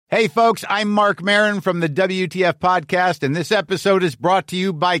Hey, folks, I'm Mark Maron from the WTF Podcast, and this episode is brought to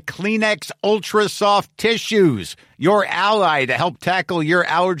you by Kleenex Ultra Soft Tissues, your ally to help tackle your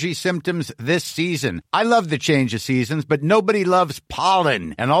allergy symptoms this season. I love the change of seasons, but nobody loves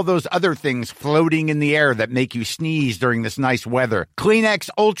pollen and all those other things floating in the air that make you sneeze during this nice weather. Kleenex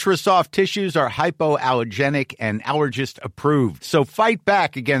Ultra Soft Tissues are hypoallergenic and allergist approved, so fight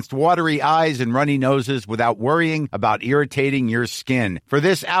back against watery eyes and runny noses without worrying about irritating your skin. For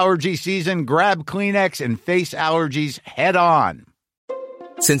this allergy season, grab Kleenex and face allergies head on.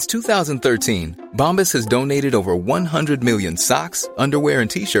 Since 2013, Bombas has donated over 100 million socks, underwear, and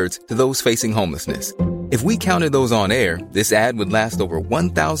T-shirts to those facing homelessness. If we counted those on air, this ad would last over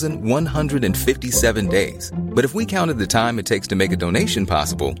 1,157 days. But if we counted the time it takes to make a donation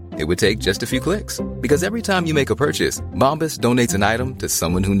possible, it would take just a few clicks. Because every time you make a purchase, Bombas donates an item to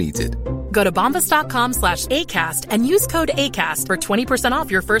someone who needs it. Go to bombas.com/ACAST and use code ACAST for 20% off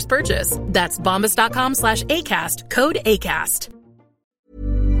your first purchase. That's bombas.com/ACAST, code ACAST.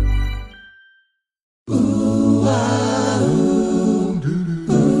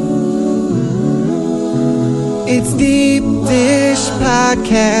 It's Deep Dish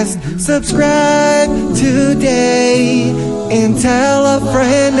Podcast. Subscribe today and tell a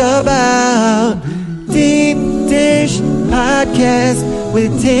friend about Deep Dish Podcast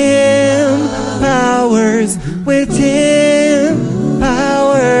with Tim Powers. With Tim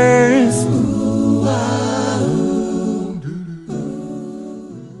Powers.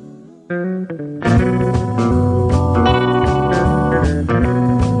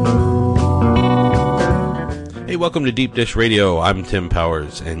 Hey, welcome to Deep Dish Radio. I'm Tim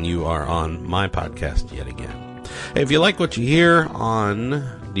Powers, and you are on my podcast yet again. Hey, if you like what you hear on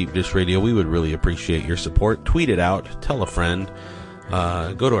Deep Dish Radio, we would really appreciate your support. Tweet it out. Tell a friend.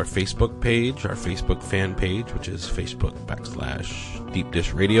 Go to our Facebook page, our Facebook fan page, which is Facebook.com/Deep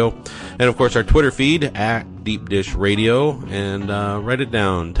Dish Radio. And, of course, our Twitter feed, at Deep Dish Radio. And write it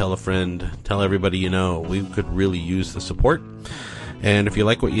down. Tell a friend. Tell everybody you know. We could really use the support. And if you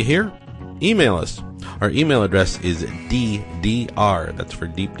like what you hear, email us. Our email address is DDR, that's for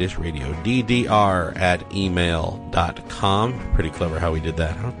Deep Dish Radio, DDR@email.com. Pretty clever how we did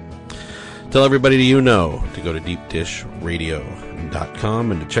that, huh? Tell everybody you know to go to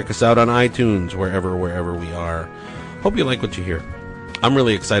deepdishradio.com and to check us out on iTunes, wherever we are. Hope you like what you hear. I'm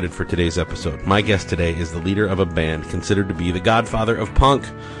really excited for today's episode. My guest today is the leader of a band considered to be the godfather of punk,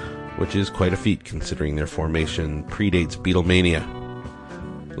 which is quite a feat considering their formation predates Beatlemania.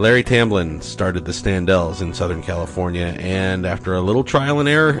 Larry Tamblyn started the Standells in Southern California, and after a little trial and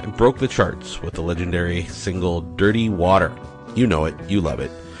error, it broke the charts with the legendary single Dirty Water. You know it, you love it.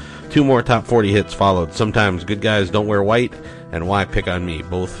 2 more top 40 hits followed, Sometimes Good Guys Don't Wear White and Why Pick on Me,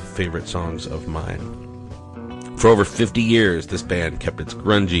 both favorite songs of mine. For over 50 years, this band kept its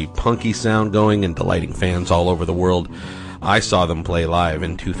grungy, punky sound going and delighting fans all over the world. I saw them play live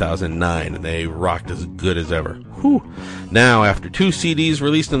in 2009, and they rocked as good as ever. Whew. Now, after 2 CDs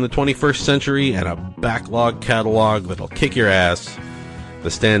released in the 21st century and a backlog catalog that'll kick your ass, the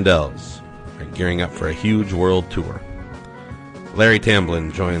Standells are gearing up for a huge world tour. Larry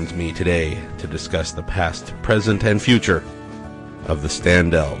Tamblyn joins me today to discuss the past, present, and future of the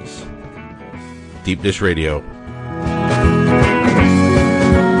Standells. Deep Dish Radio.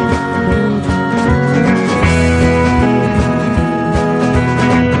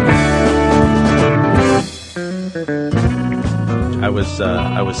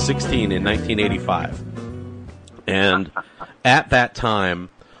 I was 16 in 1985, and at that time,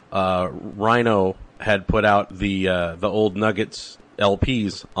 Rhino had put out the old Nuggets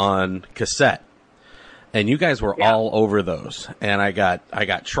LPs on cassette, and you guys were all over those. And I got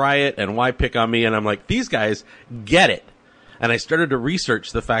Try It and Why Pick on Me, and I'm like, these guys get it. And I started to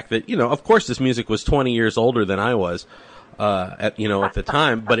research the fact that, of course, this music was 20 years older than I was at the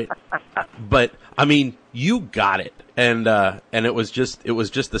time, but I mean, you got it. And it was just the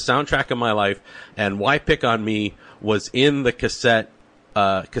soundtrack of my life. And Why Pick on Me was in the cassette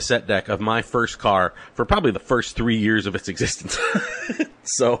deck of my first car for probably the first 3 years of its existence.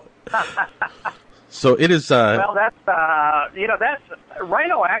 So it is. Well, that's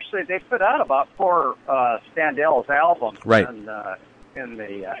Rhino. Actually, they put out about 4 Standells albums in the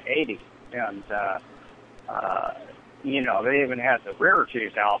 '80s, and they even had the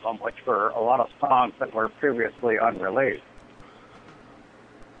Rarities album, which were a lot of songs that were previously unreleased.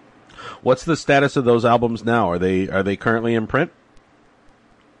 What's the status of those albums now? Are they currently in print?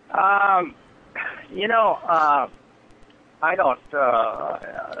 I don't.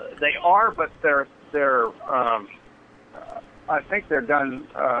 They are, but they're. I think they're done.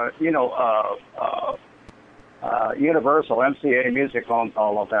 Universal, MCA Music owns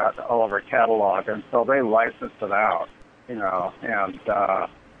all of that, all of our catalog, and so they license it out, you know,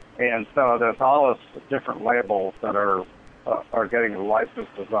 and so there's all these different labels that are getting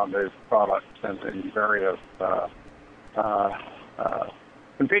licenses on these products and in various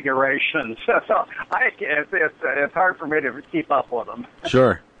configurations. So it's hard for me to keep up with them.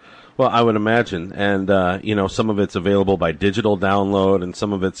 Sure. Well, I would imagine, and you know, some of it's available by digital download, and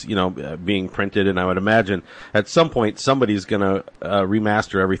some of it's, you know, being printed. And I would imagine at some point somebody's going to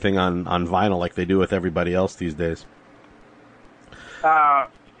remaster everything on vinyl, like they do with everybody else these days.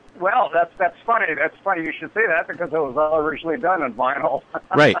 Well, that's funny. That's funny you should say that, because it was all originally done in vinyl.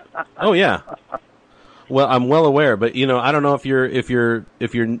 Right. Oh yeah. Well, I'm well aware, but you know, I don't know if you're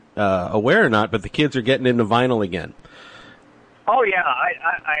aware or not, but the kids are getting into vinyl again. Oh yeah,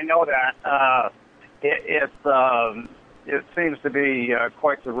 I know that. It seems to be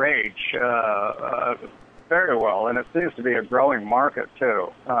quite the rage, very well, and it seems to be a growing market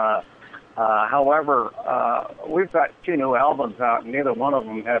too. However, we've got 2 new albums out, and neither one of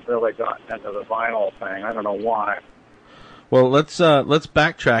them have really gotten into the vinyl thing. I don't know why. Well, let's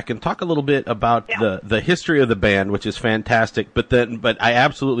backtrack and talk a little bit about the history of the band, which is fantastic. But I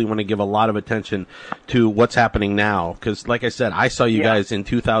absolutely want to give a lot of attention to what's happening now, because, like I said, I saw you guys in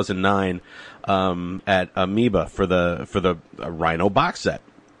 2009 at Amoeba for the Rhino box set,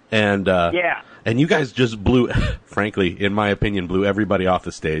 and and you guys just blew, frankly, in my opinion, blew everybody off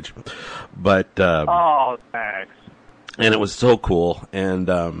the stage. But oh, thanks. And it was so cool,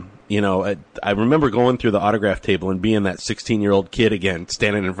 and you know, I remember going through the autograph table and being that 16-year-old kid again,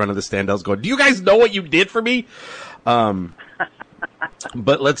 standing in front of the Standells going, "Do you guys know what you did for me?"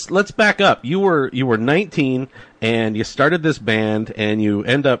 But let's back up. You were 19 and you started this band, and you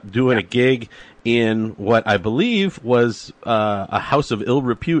end up doing a gig in what I believe was a house of ill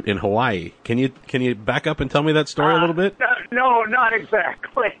repute in Hawaii. Can you back up and tell me that story a little bit? No, not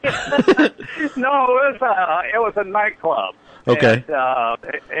exactly. No, it was a nightclub. Okay. And,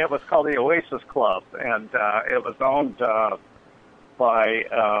 it was called the Oasis Club, and it was owned by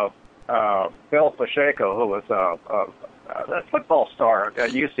Bill Pacheco, who was a football star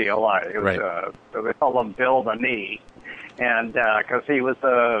at UCLA. It was, right. They called him Bill the Knee, and because he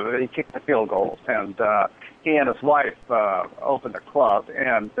kicked the field goals, and he and his wife opened a club,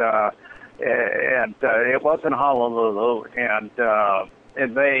 and it was in Honolulu,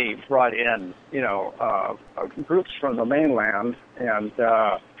 and they brought in, you know, groups from the mainland, and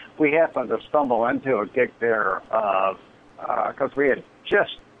we happened to stumble into a gig there because we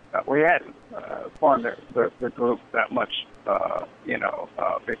hadn't formed the group that much, you know,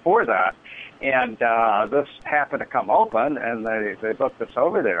 before that, and this happened to come open, and they booked us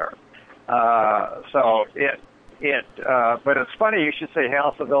over there. So but it's funny you should say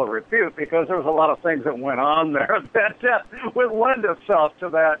House of Ill Repute, because there was a lot of things that went on there that would lend itself to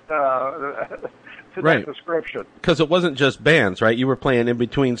that that description. Because it wasn't just bands, right? You were playing in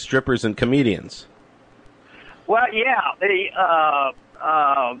between strippers and comedians. Well, yeah,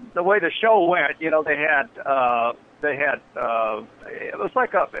 the way the show went, you know, they had it was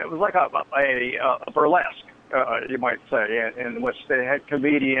like a burlesque. You might say, in which they had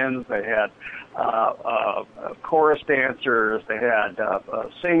comedians, they had chorus dancers, they had a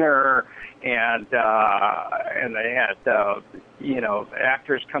singer, and they had you know,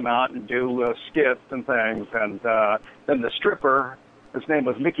 actors come out and do skits and things, and then the stripper, his name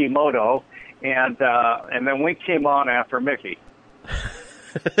was Mickey Moto, and then we came on after Mickey.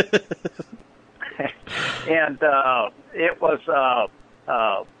 And it was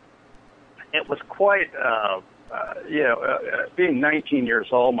quite, you know, being 19 years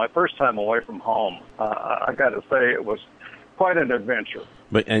old, my first time away from home. I got to say, it was quite an adventure.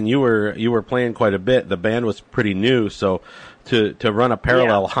 And you were playing quite a bit. The band was pretty new, so to run a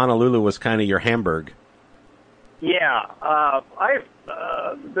parallel, Honolulu was kind of your Hamburg. Yeah,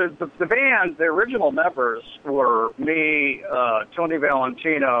 the band, the original members were me, Tony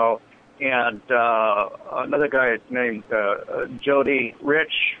Valentino, and another guy named Jody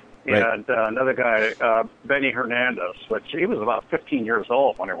Rich. And another guy, Benny Hernandez, which he was about 15 years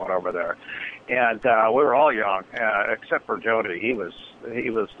old when he went over there, and we were all young, except for Jody. He was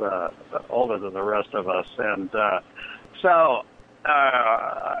older than the rest of us, and so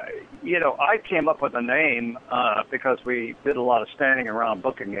you know, I came up with the name because we did a lot of standing around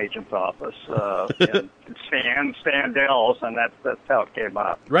booking agent's office and Standells, and that's how it came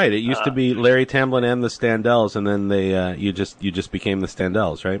up. Right. It used to be Larry Tamblyn and the Standells, and then they you just became the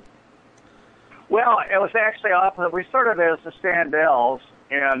Standells, right? Well, it was actually opposite. We started as the Standells,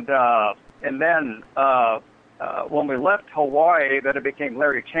 and then when we left Hawaii, then it became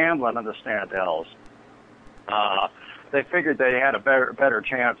Larry Tamblyn and the Standells. they figured they had a better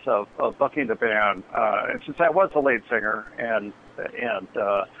chance of booking the band. And since I was the lead singer, and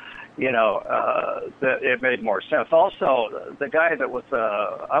that it made more sense. Also, the guy that was,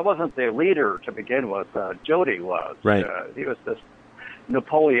 I wasn't the leader to begin with. Jody was. Right. He was this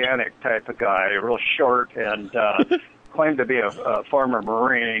Napoleonic type of guy, real short, and claimed to be a former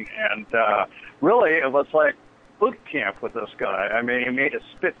Marine. And really, it was like boot camp with this guy. I mean, he made us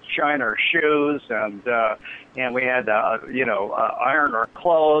spit shine our shoes, and we had to, iron our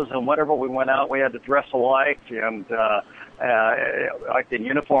clothes, and whenever we went out, we had to dress alike, and like in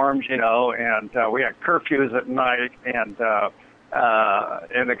uniforms, and we had curfews at night, and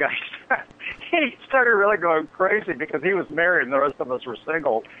the guy, he started really going crazy because he was married and the rest of us were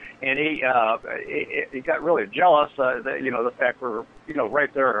single, and he got really jealous, the fact we're,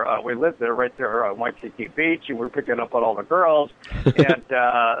 right there, we lived there, right there on Waikiki Beach, and we were picking up on all the girls, and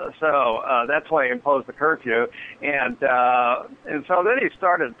so that's why he imposed the curfew, and so then he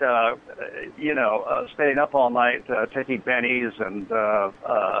started, staying up all night, taking bennies, and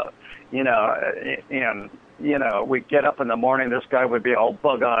we'd get up in the morning, this guy would be all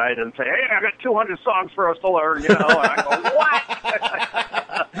bug-eyed and say, hey, I got 200 songs for us to learn, and I go, what?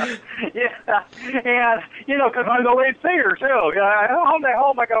 Yeah, and, because I'm the lead singer, too. How the hell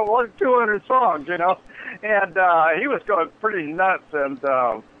am I going to learn 200 songs, And he was going pretty nuts, and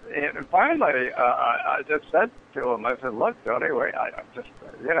finally, I just said to him, I said, look, Tony,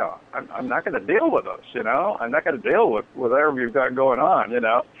 I'm not going to deal with this, I'm not going to deal with whatever you've got going on,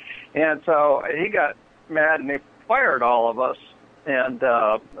 And so he got mad, and he fired all of us. And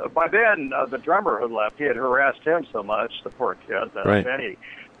by then, the drummer had left. He had harassed him so much, the poor kid. Right. Benny.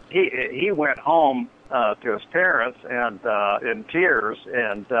 He went home to his parents and in tears,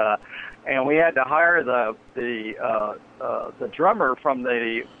 and we had to hire the drummer from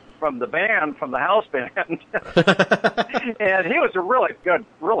the band, from the house band. And he was a really good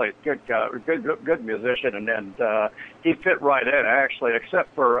guy, good musician, and he fit right in, actually,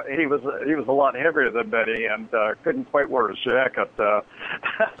 except for he was a lot heavier than Benny and couldn't quite wear his jacket.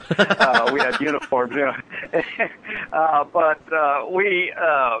 We had uniforms,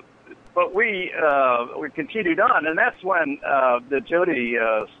 but we continued on, and that's when the Jody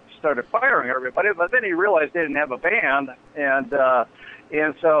started firing everybody. But then he realized they didn't have a band, and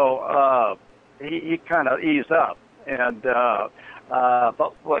so he kind of eased up, and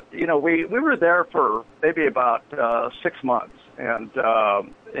but we were there for maybe about 6 months, and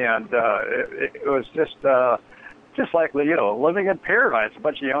it was just like living in paradise, a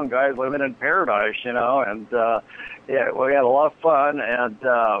bunch of young guys living in paradise, and we had a lot of fun, and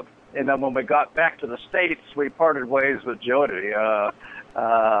then when we got back to the States, we parted ways with Jody,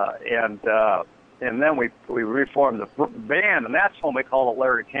 and then we reformed the band, and that's when we called it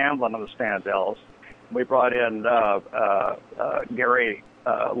Larry Camblin and the Standells. We brought in Gary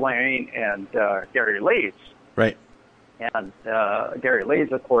Lane and Gary Leeds. Right. And Gary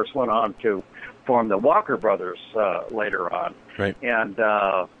Leeds, of course, went on to form the Walker Brothers later on. Right. And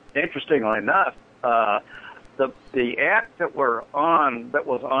interestingly enough, the act that was on,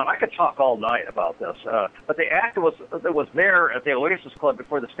 I could talk all night about this, but the act that was there at the Oasis Club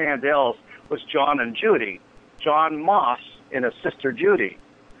before the Standells was John and Judy, John Moss and his sister Judy.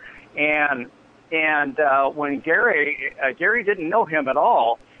 And when Gary didn't know him at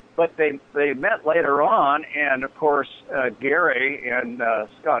all, but they met later on, and of course Gary and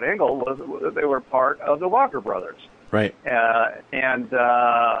Scott Engel they were part of the Walker Brothers. Right. And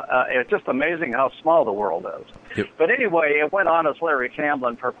it's just amazing how small the world is. Yep. But anyway, it went on as Larry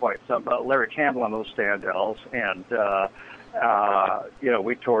Camblin for quite some. Larry Camblin of the Standells, and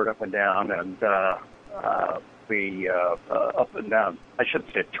we toured up and down, and we up and down. I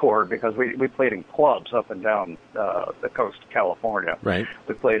shouldn't say toured because we played in clubs up and down the coast of California. Right.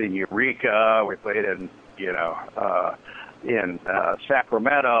 We played in Eureka. We played in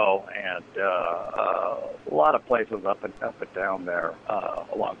Sacramento, and a lot of places up and down there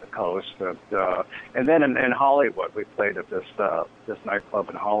along the coast, and then in Hollywood we played at this nightclub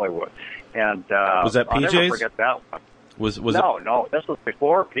in Hollywood, and was that PJ's? I'll never forget that one. No, this was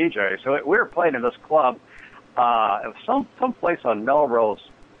before PJ. So we were playing in this club, it was some place on Melrose,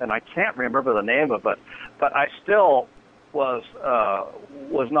 and I can't remember the name of it, but I still was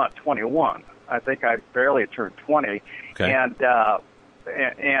not 21. I think I barely turned 20, okay. And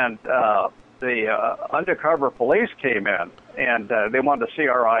the undercover police came in, and they wanted to see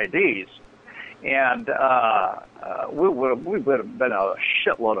our IDs, and we would have been a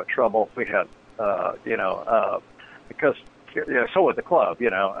shitload of trouble if we had, because so was the club,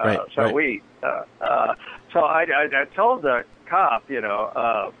 Right, so right. we, so I told the cop,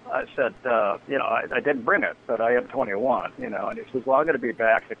 I said, I didn't bring it, but I am 21, and he says, well, I'm going to be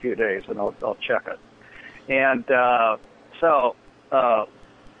back in a few days, and I'll check it. And so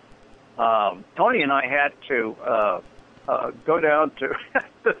Tony and I had to go down to,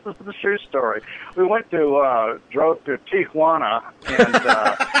 this is the true story, we drove to Tijuana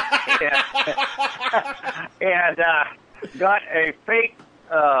and got a fake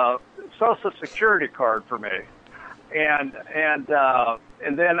Social Security card for me. And then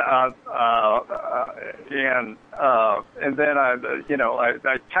I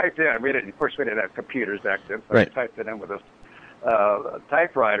typed in. Of course, we didn't have computers back then, so right. I typed it in with a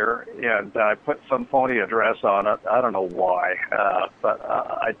typewriter, and I put some phony address on it. I don't know why, but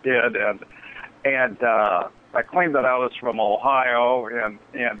I did, and I claimed that I was from Ohio, and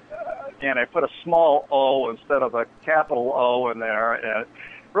I put a small O instead of a capital O in there, and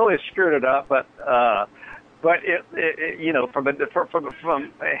really screwed it up, but it from a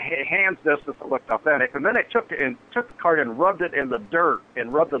hand's distance it looked authentic. And then I took the card and rubbed it in the dirt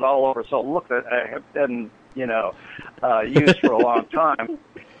and rubbed it all over, so it looked like I had been used for a long time.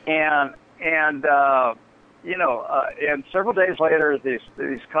 And several days later, these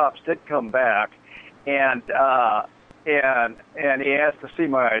cops did come back, and he asked to see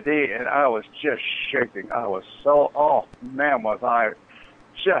my ID, and I was just shaking. I was so,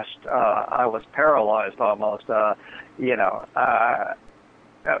 I was paralyzed almost,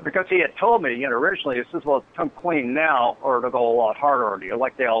 because he had told me, originally, he says, well, come clean now or it'll go a lot harder on you,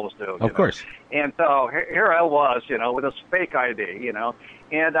 like they always do. Of course. And so here I was, with this fake ID,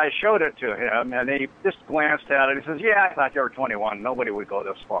 and I showed it to him, and he just glanced at it. He says, yeah, I thought you were 21. Nobody would go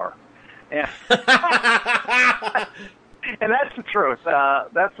this far. And, and that's the truth.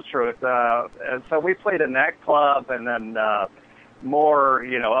 And so we played a nightclub, and then more,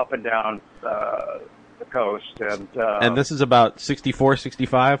 up and down the coast. And this is about 64,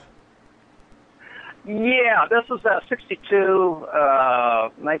 65? Yeah, this was 1962,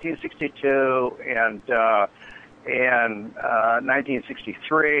 and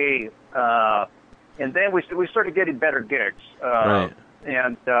 1963. And then we started getting better gigs. Right.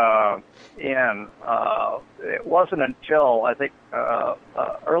 And it wasn't until I think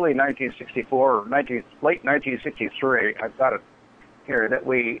early 1964, late 1963, I've got it here, that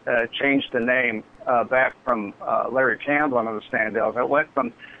we changed the name back from Larry Chamblin of the Standells. It went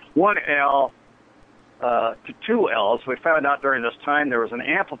from one L to two L's. We found out during this time there was an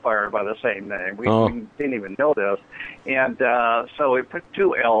amplifier by the same name. We didn't even know this, and so we put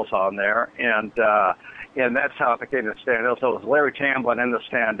two L's on there, and that's how it became the Standells. So it was Larry Chamblin and the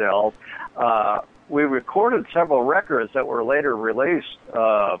Standells. We recorded several records that were later released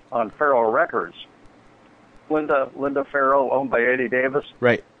on Farrell Records. Linda Farrell, owned by Eddie Davis.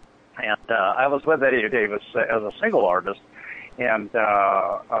 Right. And I was with Eddie Davis as a single artist, and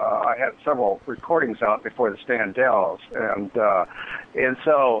I had several recordings out before the Standells, and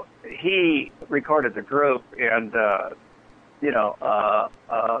so he recorded the group, and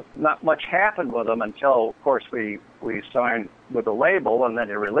not much happened with them until, of course, we signed with the label, and then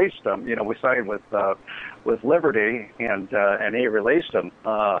he released them. We signed with Liberty, and he released them.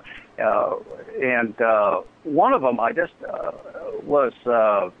 And one of them, I just was.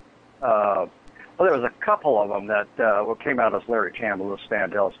 Well, there was a couple of them that came out as Larry Chamblin, the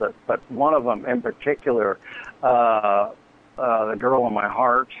Standells, but one of them in particular, The Girl in My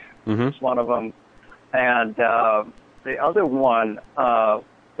Heart, is one of them, and the other one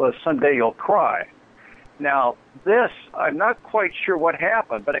was Someday You'll Cry. Now, this, I'm not quite sure what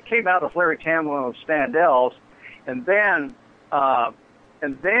happened, but it came out as Larry Chamblin of Standells, and then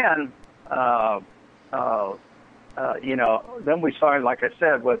then we signed, like I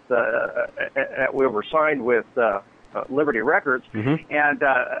said, with we were signed with Liberty Records, and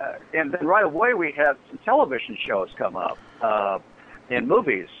then right away we had some television shows come up in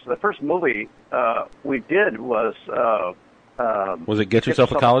movies. The first movie we did was it Get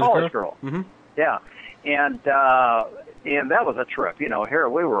Yourself a College Girl? Mm-hmm. Yeah, and that was a trip. Here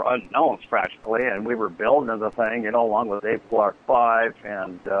we were unknowns practically, and we were building the thing, along with Dave Clark 5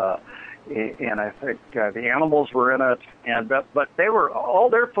 and I think the Animals were in it, but they were, all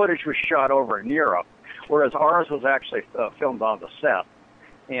their footage was shot over in Europe, whereas ours was actually filmed on the set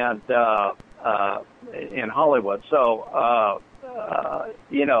and in Hollywood. So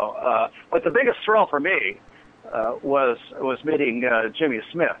but the biggest thrill for me was meeting Jimmy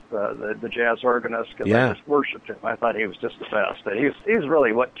Smith, the jazz organist, because I just worshipped him. I thought he was just the best. He's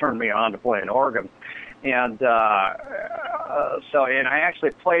really what turned me on to playing organ. And so I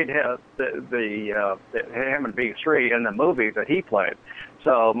actually played the Hammond B3 in the movie that he played.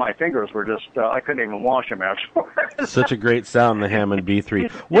 So my fingers were just, I couldn't even wash them afterwards. Such a great sound, the Hammond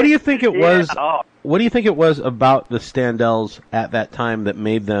B3. What do you think it was? What do you think it was about the Standells at that time that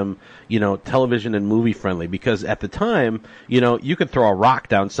made them, television and movie friendly? Because at the time, you could throw a rock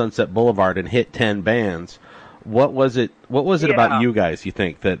down Sunset Boulevard and hit 10 bands. What was it about you guys, you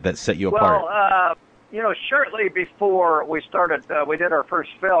think, that set you apart? Well, shortly before we started, we did our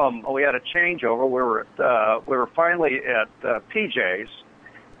first film. We had a changeover. We were finally at PJ's,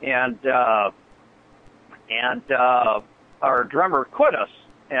 and our drummer quit us.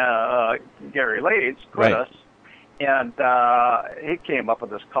 Gary Leeds quit us, and he came up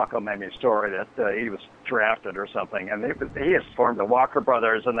with this cockamamie story that he was drafted or something, and he had formed the Walker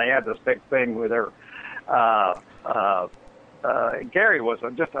Brothers, and they had this big thing with their. Gary was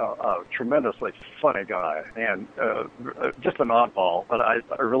just a tremendously funny guy, and just an oddball, but I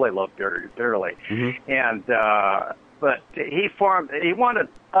really loved Gary dearly. Mm-hmm. And but he wanted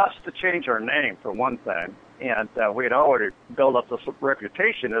us to change our name for one thing. And we had already built up this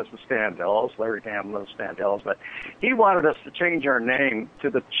reputation as the Standells, Larry Hamlin, Standells, but he wanted us to change our name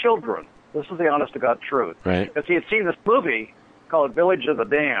to the Children. This is the honest-to-God truth. Right. Because he had seen this movie called Village of the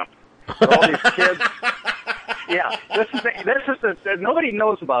Damned. All these kids. Yeah, this is nobody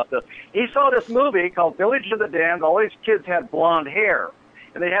knows about this. He saw this movie called Village of the Damned. All these kids had blonde hair,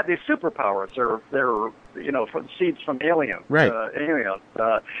 and they had these superpowers. They're from seeds from aliens. Right.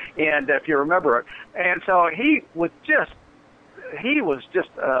 And if you remember it, and so he was just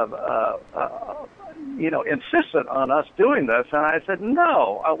insistent on us doing this, and I said,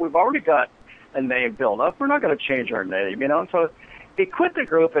 no, we've already got a name built up. We're not going to change our name, And so he quit the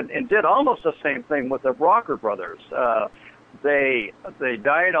group and did almost the same thing with the Walker Brothers. They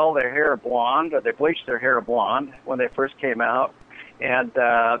dyed all their hair blonde, or they bleached their hair blonde when they first came out, and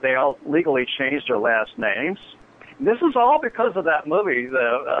they all legally changed their last names. And this is all because of that movie,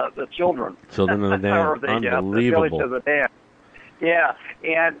 the Children. Children of the Damned. Unbelievable. The Village of the Damned. Yeah,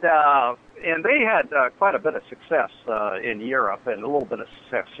 and they had quite a bit of success in Europe and a little bit of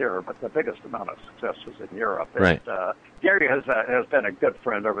success here, but the biggest amount of success was in Europe. Right. And, Gary has been a good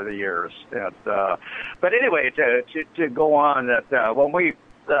friend over the years. And but anyway, to go on, that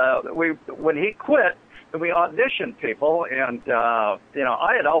when he quit, we auditioned people, and I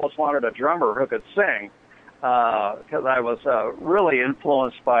had always wanted a drummer who could sing. Because I was really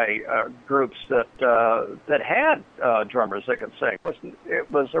influenced by groups that had drummers that could sing.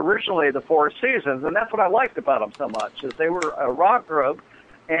 It was originally the Four Seasons, and that's what I liked about them so much, is they were a rock group,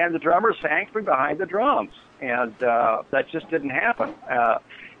 and the drummer sang from behind the drums, and that just didn't happen.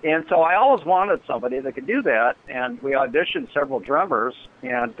 And so I always wanted somebody that could do that, and we auditioned several drummers,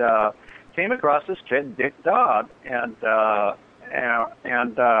 and came across this kid, Dick Dodd, and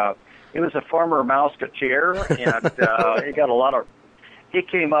he was a former Mouseketeer, and he got a lot of. He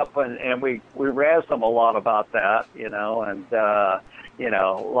came up and we razzed him a lot about that, and a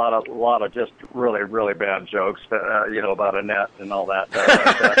lot of just really, really bad jokes, about Annette and all that.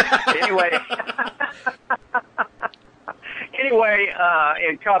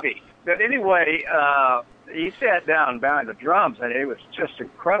 And Cubby. But anyway, he sat down behind the drums, and it was just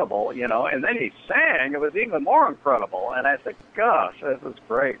incredible, and then he sang. It was even more incredible. And I said, gosh, this is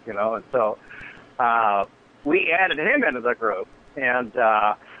great, And so we added him into the group. And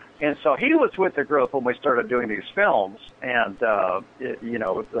so he was with the group when we started doing these films. And,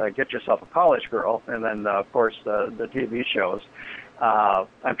 Get Yourself a College Girl, and then, of course, the TV shows.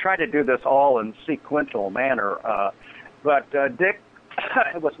 I'm trying to do this all in sequential manner. But Dick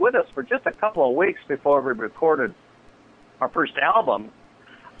was with us for just a couple of weeks before we recorded our first album,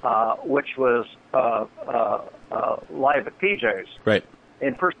 which was live at PJ's. Right.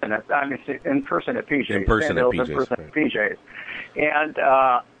 In person at PJ's. In person at PJ's. And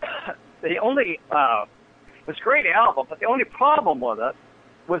the only, it was a great album, but the only problem with it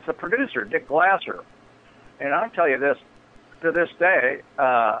was the producer, Dick Glasser. And I'll tell you this, to this day,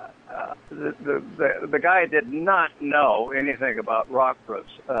 the guy did not know anything about rock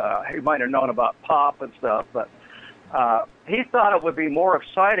groups. He might have known about pop and stuff, but he thought it would be more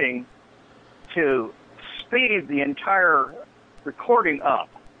exciting to speed the entire recording up,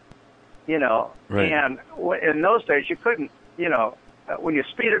 Right. And in those days you couldn't, when you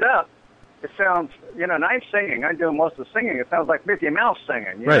speed it up, it sounds, and I'm singing, I'm doing most of the singing, it sounds like Mickey Mouse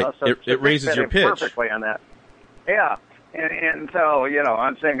singing, right. So it raises your pitch. Perfectly on that. Yeah. And so,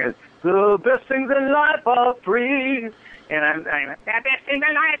 I'm saying, the best things in life are free. And I'm the best things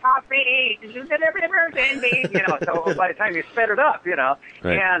in life are free. So by the time you sped it up,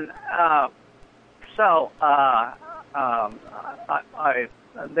 Right. And So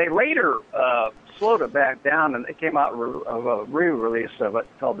they later slowed it back down, and they came out with a re-release of it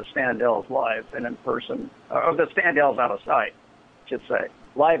called The Standells Live and in Person, or The Standells Out of Sight, I should say,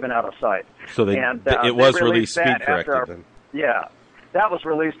 Live and Out of Sight. So it was released speed corrected then. Yeah, that was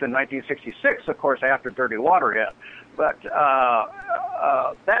released in 1966, of course, after Dirty Water hit. But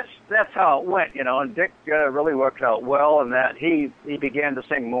that's how it went, you know. And Dick really worked out well in that he began to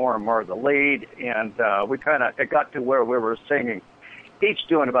sing more and more of the lead, and it got to where we were singing, each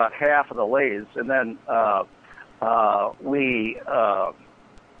doing about half of the leads, and then we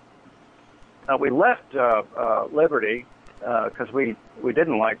left Liberty because we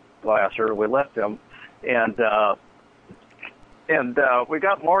didn't like Glasser. We left him, and we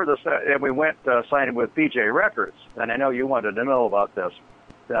got more of this, and we went signing with BJ Records. And I know you wanted to know about this.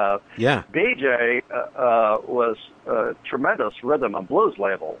 Yeah. BJ was a tremendous rhythm and blues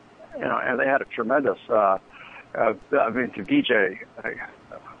label, you know, and they had a tremendous. BJ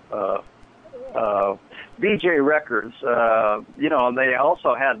Records, you know, and they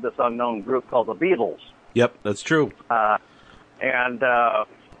also had this unknown group called the Beatles. Yep, that's true. And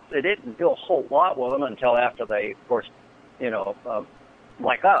they didn't do a whole lot with them until after they, of course, you know,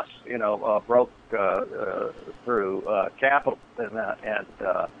 like us, you know, broke through Capitol and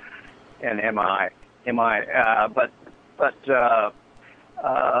MI. But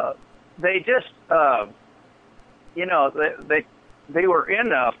they just, you know, they were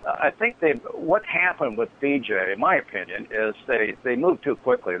in I think what happened with BJ, in my opinion, is they moved too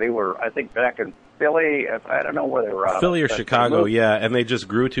quickly. They were, I think, back in Philly. I don't know where they were out Philly of, or Chicago, yeah, and they just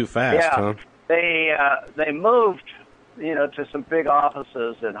grew too fast, yeah, huh? They moved, you know, to some big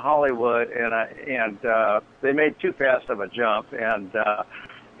offices in Hollywood, and they made too fast of a jump, and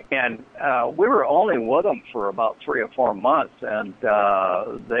we were only with them for about 3 or 4 months, and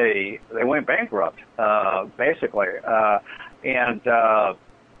they went bankrupt, basically, and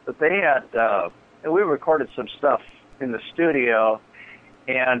they had we recorded some stuff in the studio,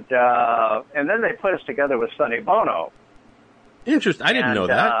 and then they put us together with Sonny Bono. Interesting. I didn't know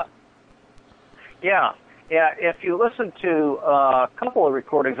that. Yeah. If you listen to a couple of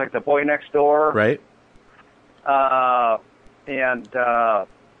recordings, like The Boy Next Door, right, and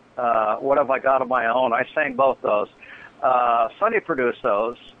What Have I Got of My Own, I sang both those. Sonny produced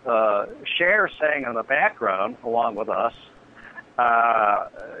those. Cher sang in the background along with us,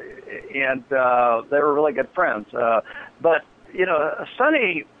 and they were really good friends. But you know,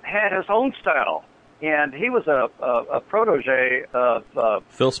 Sonny had his own style, and he was a protege of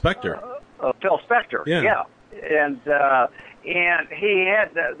Phil Spector. Phil Spector, yeah. And he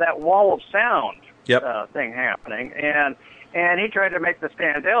had that wall of sound thing happening, and he tried to make the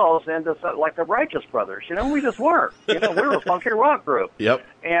Standells into like the Righteous Brothers. You know, we just weren't. You know, we were a funky rock group. Yep.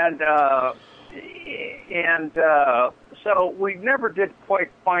 And so we never did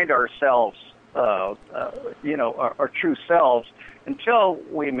quite find ourselves, you know, our true selves until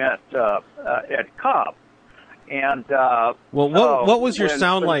we met Ed Cobb. And what was your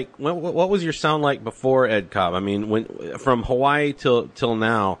sound like? What was your sound like before Ed Cobb? I mean, from Hawaii till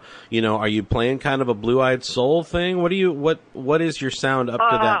now, you know, are you playing kind of a blue-eyed soul thing? What is your sound up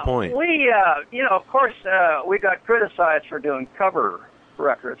to that point? We, you know, of course, we got criticized for doing cover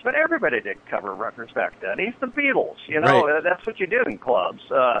records, but everybody did cover records back then. Even the Beatles, you know, right. That's what you do in clubs.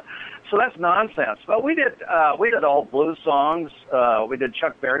 So that's nonsense. But we did all blues songs. We did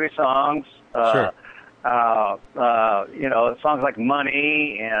Chuck Berry songs. Sure. You know, songs like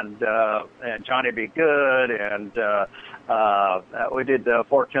Money and Johnny Be Good, and we did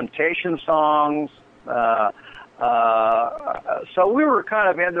 4 Temptation songs. So we were kind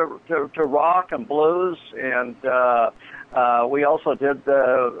of into rock and blues, and we also did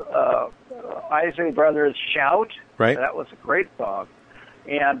the Isley Brothers Shout. Right. That was a great song.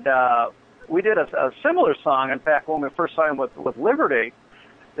 And we did a similar song, in fact, when we first signed with Liberty,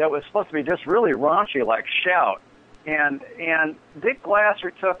 that was supposed to be just really raunchy, like Shout. And Dick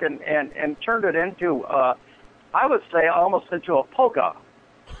Glasser took and turned it into, I would say, almost into a polka.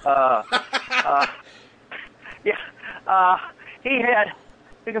 He had,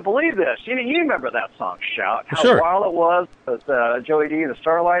 you can believe this, you remember that song, Shout, how sure. wild it was with Joey D and the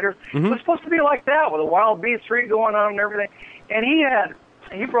Starlighters. Mm-hmm. It was supposed to be like that, with a wild B3 going on and everything. And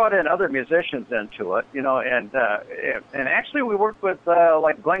he brought in other musicians into it, you know, and actually we worked with,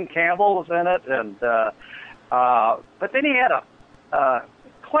 like Glenn Campbell was in it, and but then he had a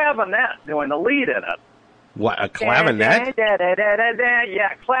clavinet doing the lead in it. What, a clavinet?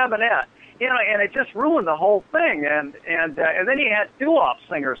 Yeah, clavinet. You know, and it just ruined the whole thing. And then he had doo-wop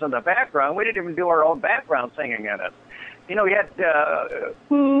singers in the background. We didn't even do our own background singing in it. You know, we had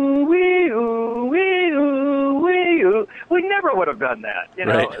ooh wee ooh wee ooh wee ooh. We never would have done that. You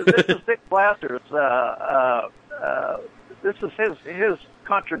know, Right. This is Dick Glasser's. This is his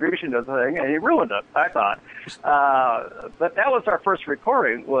contribution to the thing, and he ruined it, I thought. But that was our first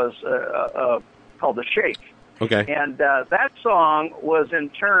recording. Was called The Shake. Okay. And that song was in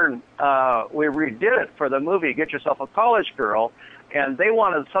turn, we redid it for the movie Get Yourself a College Girl, and they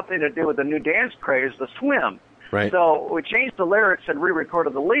wanted something to do with the new dance craze, the swim. Right. So we changed the lyrics and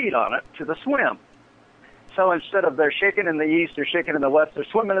re-recorded the lead on it to the swim. So instead of they're shaking in the east, they're shaking in the west, they're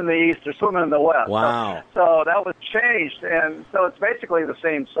swimming in the east, they're swimming in the west. Wow. So that was changed, and so it's basically the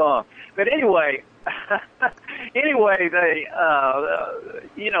same song. But anyway, they,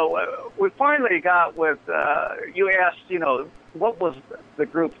 we finally got with, you asked, what was the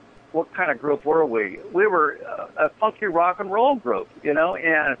group, what kind of group were we? We were a funky rock and roll group,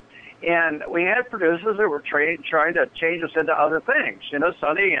 and we had producers that were trying to change us into other things,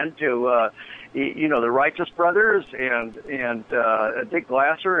 Sonny into, the Righteous Brothers and Dick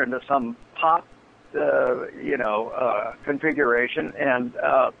Glasser into some pop, configuration, and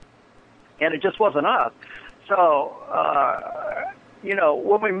it just wasn't us. So,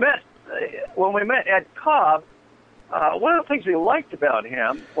 when we met Ed Cobb, one of the things we liked about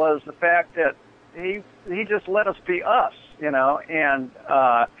him was the fact that he just let us be us, and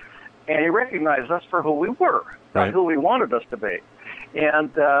he recognized us for who we were, Right. not who we wanted us to be,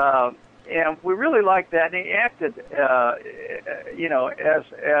 and we really liked that. And he acted, as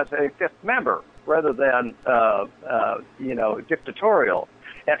a fifth member rather than dictatorial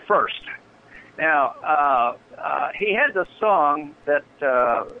at first. Now, he had this song that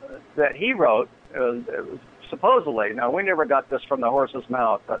he wrote, supposedly. Now, we never got this from the horse's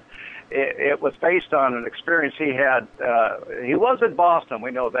mouth, but it was based on an experience he had. He was in Boston,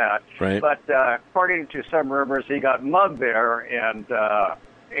 we know that. Right. But according to some rumors, he got mugged there, and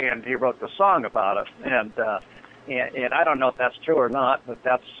he wrote the song about it. And I don't know if that's true or not, but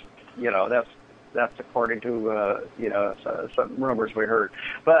that's according to some rumors we heard.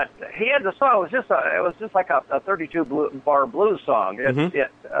 But he had the song. It was just like a 32-bar blues song. It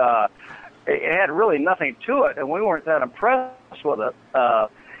had really nothing to it, and we weren't that impressed with it.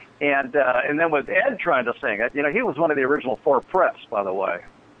 And then with Ed trying to sing it, he was one of the original Four Press, by the way.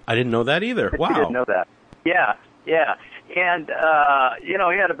 I didn't know that either. Wow. You didn't know that. Yeah. And, he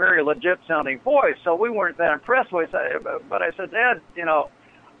had a very legit sounding voice, so we weren't that impressed with it. But I said, Ed,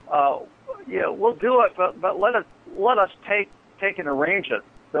 we'll do it, but let us take and arrange it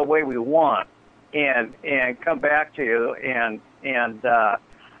the way we want, and come back to you and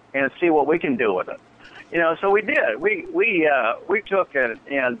see what we can do with it. So we did. We took it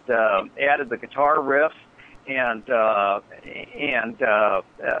and added the guitar riff, and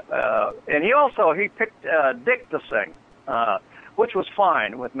he picked Dick to sing, which was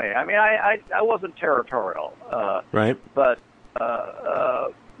fine with me. I mean, I wasn't territorial, right? But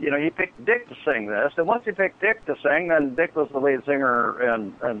he picked Dick to sing this, and once he picked Dick to sing, then Dick was the lead singer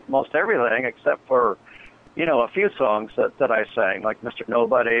and most everything except for a few songs that I sang, like Mr.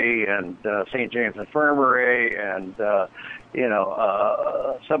 Nobody and St. James Infirmary and,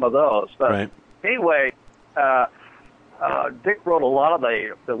 some of those. But right. Anyway, Dick wrote a lot of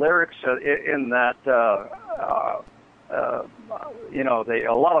the lyrics in that, a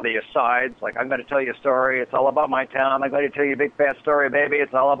lot of the asides, like I'm going to tell you a story, it's all about my town. I'm going to tell you a big fat story, baby,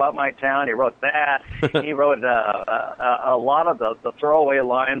 it's all about my town. He wrote that. He wrote a lot of the throwaway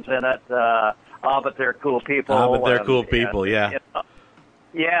lines in it. But they're cool people. But they're cool people, yeah.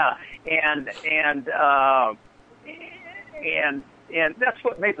 Yeah, and that's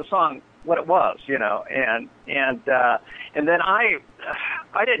what made the song what it was, and then I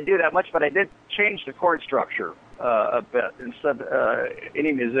didn't do that much, but I did change the chord structure a bit. Instead,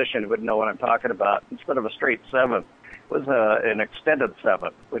 any musician would know what I'm talking about. Instead of a straight seventh, it was an extended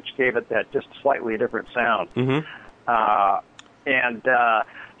seventh, which gave it that just slightly different sound. Mm-hmm.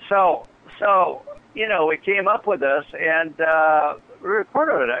 So, we came up with this, and we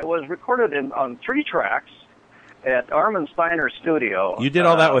recorded it. It was recorded on 3 tracks at Armin Steiner's studio. You did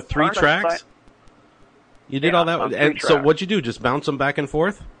all that with 3 Armin tracks? You did all that? And so what'd you do, just bounce them back and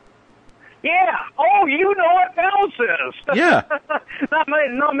forth? Yeah. Oh, you know what bounce is. Yeah. Not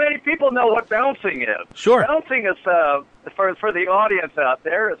many people know what bouncing is. Sure. Bouncing is, for the audience out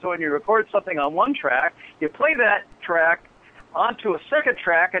there, is when you record something on one track, you play that track onto a second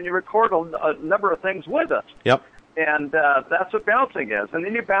track, and you record a number of things with it. Yep. And that's what bouncing is. And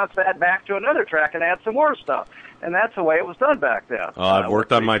then you bounce that back to another track and add some more stuff. And that's the way it was done back then. I've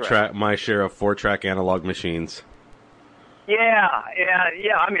worked on my share of 4-track analog machines. Yeah.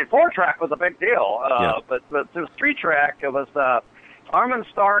 I mean, 4-track was a big deal, but it was 3-track. It was Armin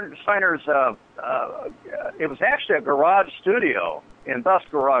Steiner's. It was actually a garage studio, and thus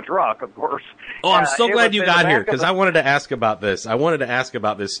Garage Rock, of course. Oh, I'm so glad you got here, because I wanted to ask about this. I wanted to ask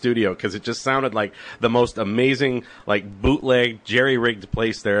about this studio because it just sounded like the most amazing, like bootleg, jerry-rigged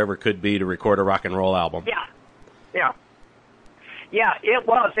place there ever could be to record a rock and roll album. Yeah, it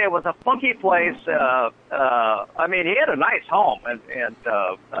was. It was a funky place. I mean, he had a nice home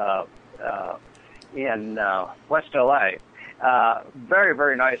in West LA. Very,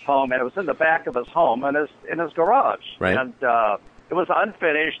 very nice home, and it was in the back of his home in his garage. Right. And it was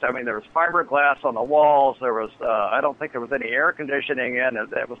unfinished. I mean, there was fiberglass on the walls. There was I don't think there was any air conditioning in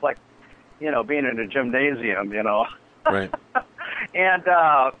it. It was like, being in a gymnasium, Right. and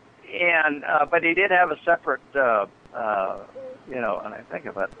but he did have a separate. And I think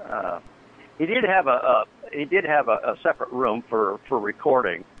of it, he did have a separate room for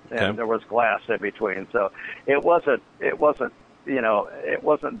recording, and there was glass in between. So it wasn't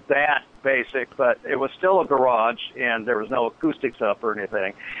that basic, but it was still a garage, and there was no acoustics up or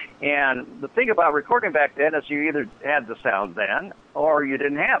anything. And the thing about recording back then is you either had the sound then or you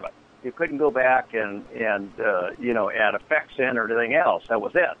didn't have it. You couldn't go back and add effects in or anything else. That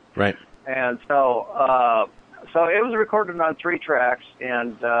was it. Right. And so it was recorded on 3 tracks,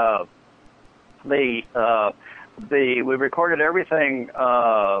 and we recorded everything,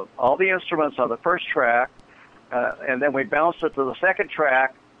 all the instruments on the first track, and then we bounced it to the second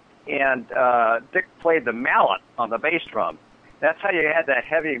track, and Dick played the mallet on the bass drum. That's how you had that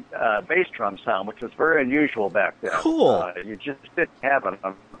heavy bass drum sound, which was very unusual back then. Cool. You just didn't have it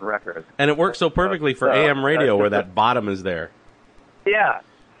on record. And it works so perfectly for AM radio where that bottom is there. Yeah.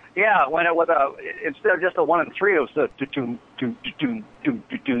 Yeah, when it was instead of just a 1 and 3, it was a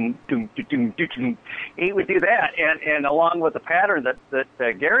he would do that, and along with the pattern that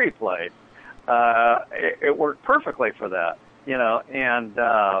Gary played, it worked perfectly for that, and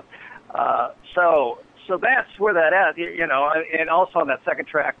so that's where that at, and also on that second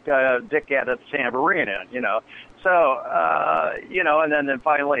track, Dick added tambourine in, so and then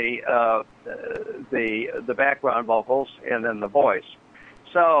finally the background vocals and then the voice.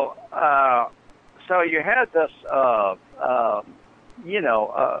 So you had this,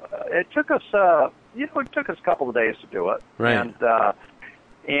 it took us, a couple of days to do it. Right.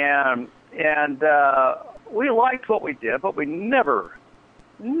 And we liked what we did, but we never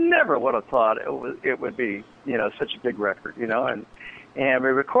would have thought it would be, such a big record, and we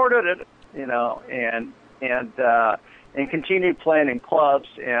recorded it, and continued playing in clubs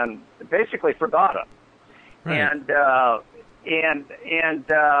and basically forgot it. Right. And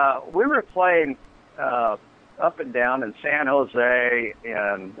we were playing up and down in San Jose,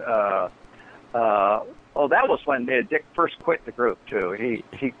 and that was when Dick first quit the group too. He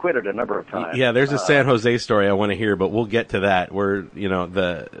quit it a number of times. Yeah, there's a San Jose story I want to hear, but we'll get to that. Where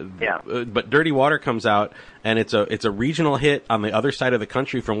but Dirty Water comes out, and it's a regional hit on the other side of the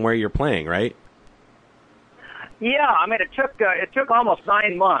country from where you're playing, right? Yeah, I mean it took almost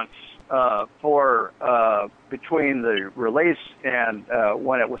 9 months. For between the release and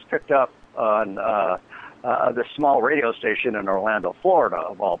when it was picked up on this small radio station in Orlando, Florida,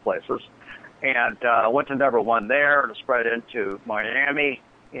 of all places, and went to number 1 there, and spread into Miami,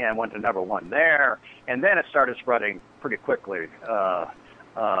 and went to number 1 there, and then it started spreading pretty quickly up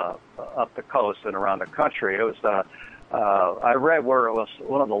the coast and around the country. It was I read where it was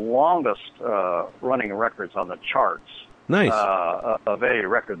one of the longest running records on the charts. Nice. Of any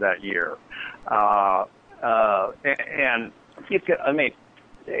record that year. And you could, I mean,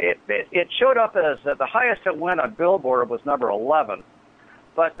 it showed up as the highest it went on Billboard was number 11,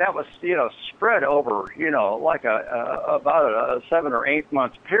 but that was, spread over, like about a 7 or 8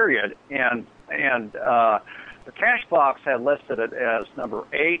 month period. And the Cashbox had listed it as number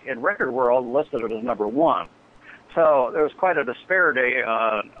 8 and Record World listed it as number 1. So there was quite a disparity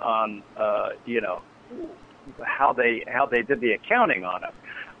on how they did the accounting on it,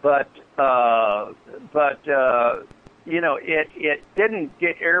 but it didn't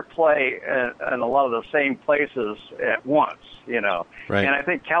get airplay in a lot of the same places at once, Right. And I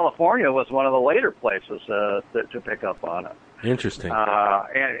think California was one of the later places to pick up on it. Interesting.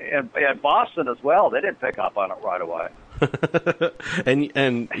 And Boston as well. They didn't pick up on it right away.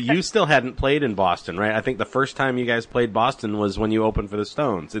 And you still hadn't played in Boston, right? I think the first time you guys played Boston was when you opened for the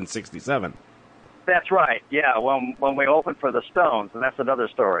Stones in '67. That's right. Yeah, when we opened for the Stones, and that's another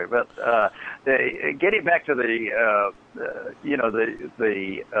story. But getting back to the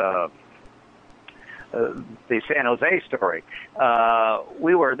San Jose story,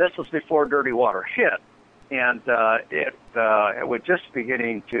 this was before Dirty Water hit, and it was just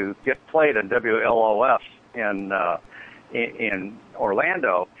beginning to get played in WLOF in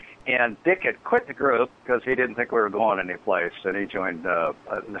Orlando. And Dick had quit the group because he didn't think we were going anyplace, and he joined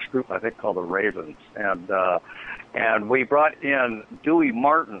this group I think called the Ravens, and we brought in Dewey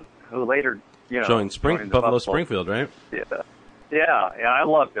Martin, who later joined Buffalo Springfield, right? Yeah, I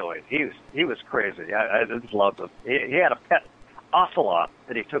loved Dewey. He was crazy. I just loved him. He had a pet ocelot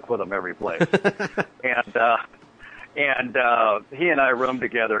that he took with him every place, and he and I roomed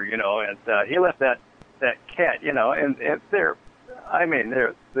together, and he left that cat, and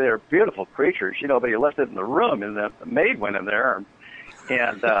they're beautiful creatures, but he left it in the room, and the maid went in there,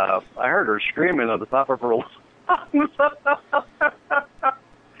 and I heard her screaming at the top of her lungs.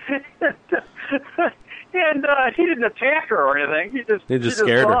 And he didn't attack her or anything. He just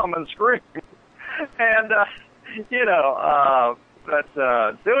scared saw her him and screamed. And but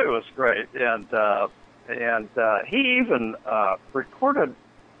Dewey was great, and he even recorded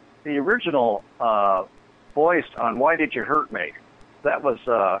the original voice on "Why Did You Hurt Me?" That was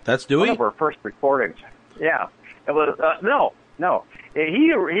that's Dewey? One of our first recordings. Yeah, it was no.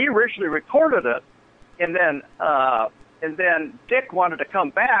 He originally recorded it, and then Dick wanted to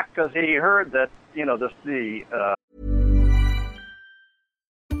come back because he heard that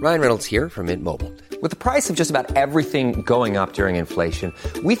Ryan Reynolds here from Mint Mobile. With the price of just about everything going up during inflation,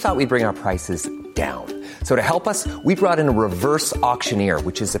 we thought we'd bring our prices down. So to help us, we brought in a reverse auctioneer,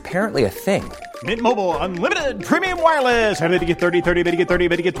 which is apparently a thing. Mint Mobile Unlimited Premium Wireless. How to get 30, 30, bit to get 30,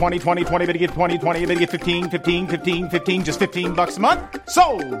 bit to get 20, 20, 20, bit to get 20, 20, bit to get 15, 15, 15, 15, just $15 a month?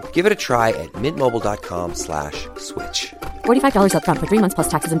 Sold! Give it a try at mintmobile.com/switch. $45 up front for 3 months plus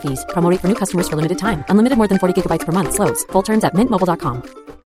taxes and fees. Promo rate for new customers for limited time. Unlimited more than 40 gigabytes per month. Slows full terms at mintmobile.com.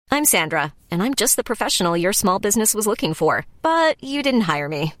 I'm Sandra, and I'm just the professional your small business was looking for. But you didn't hire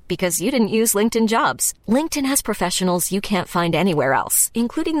me because you didn't use LinkedIn Jobs. LinkedIn has professionals you can't find anywhere else,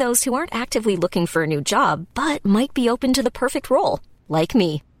 including those who aren't actively looking for a new job, but might be open to the perfect role, like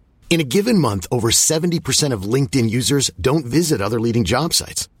me. In a given month, over 70% of LinkedIn users don't visit other leading job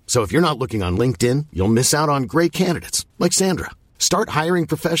sites. So if you're not looking on LinkedIn, you'll miss out on great candidates like Sandra. Start hiring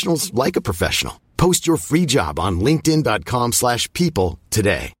professionals like a professional. Post your free job on linkedin.com/people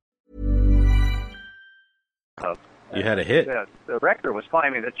today. You had a hit. The record was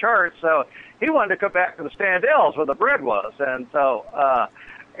climbing the charts, so he wanted to come back to the Standells where the bread was, and so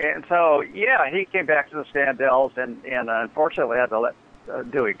he came back to the Standells, and unfortunately had to let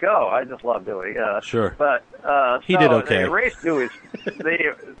Dewey go. I just love Dewey. Sure, but he did okay. They erased Dewey's.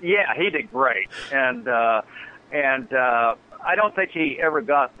 He did great, and I don't think he ever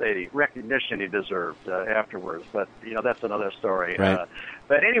got the recognition he deserved afterwards. But that's another story. Right.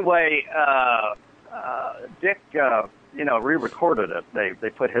 But anyway. Dick, re-recorded it. They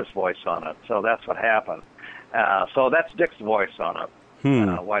put his voice on it, so that's what happened. So that's Dick's voice on it.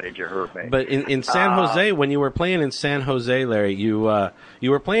 Why Did You Hurt Me? But in San Jose, when you were playing in San Jose, Larry, you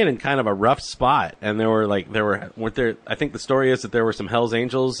were playing in kind of a rough spot, and weren't there? I think the story is that there were some Hell's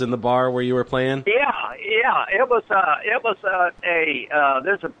Angels in the bar where you were playing. Yeah. It was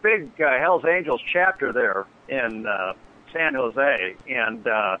there's a big Hell's Angels chapter there in San Jose, and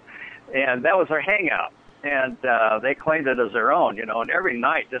that was their hangout, and they claimed it as their own, and every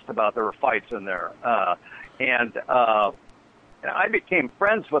night just about there were fights in there. And I became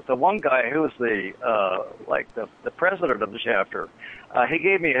friends with the one guy who was the president of the chapter. He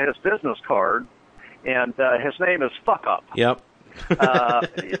gave me his business card, and his name is Fuck Up. Yep.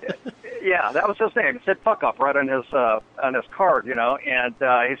 Yeah, that was his name. It said "fuck up" right on his card, And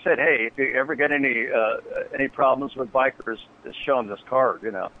he said, "Hey, if you ever get any problems with bikers, just show them this card,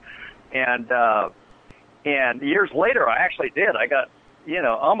 And years later, I actually did. I got,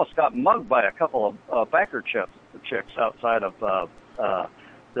 almost got mugged by a couple of biker chicks outside of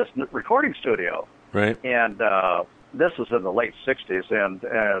this recording studio. Right. And this was in the late '60s, and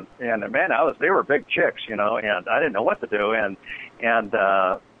man, they were big chicks, and I didn't know what to do, and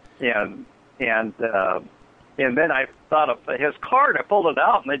then I thought of his card. I pulled it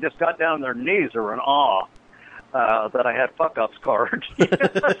out, and they just got down on their knees. They were in awe that I had Fuck Up's card. So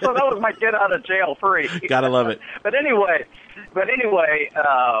that was my get out of jail free. Gotta love it. But anyway,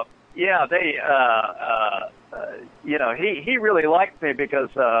 he really liked me because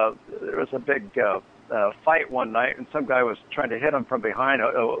there was a big fight one night, and some guy was trying to hit him from behind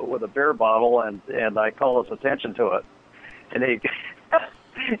with a beer bottle, and I called his attention to it, and he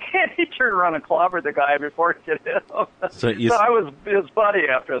turned around and clobbered the guy before he could hit him. So I was his buddy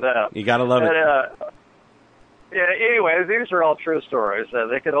after that. You gotta love it. Anyway, these are all true stories.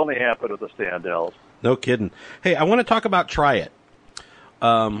 They could only happen with the Standells. No kidding. Hey, I want to talk about Try It.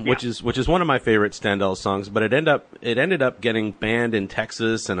 which is one of my favorite Standell songs. But it ended up getting banned in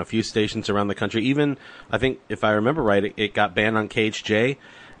Texas and a few stations around the country. Even, I think, if I remember right, it got banned on KHJ,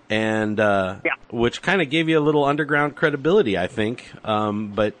 and which kind of gave you a little underground credibility, I think.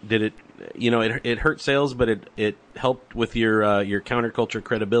 But did it? It hurt sales, but it helped with your counterculture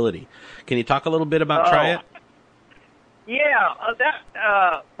credibility. Can you talk a little bit about Try It? Yeah,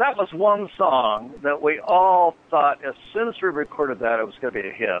 that was one song that we all thought as soon as we recorded that it was going to be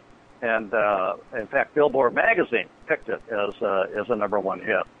a hit, and in fact, Billboard magazine picked it as a number one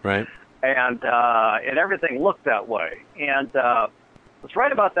hit. Right. And everything looked that way. And it was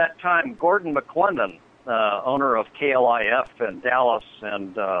right about that time. Gordon McClendon, owner of KLIF in Dallas,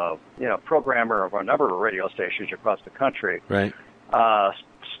 and programmer of a number of radio stations across the country, right,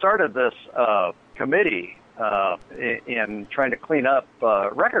 started this committee in trying to clean up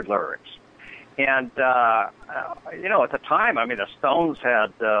record lyrics. And, at the time, I mean, the Stones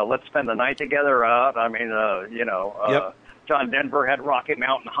had Let's Spend the Night Together out. I mean, yep. John Denver had Rocky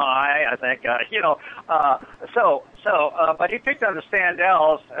Mountain High, I think, but he picked on the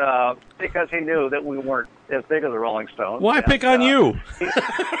Standells because he knew that we weren't as big as the Rolling Stones. Why pick on you?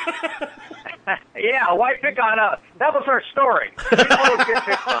 Yeah, why pick on us? That was our story.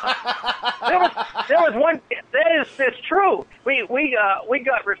 There was one. It's true. We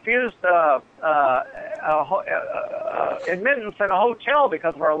got refused admittance in a hotel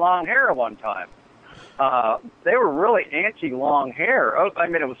because of our long hair at one time. They were really anti-long hair. I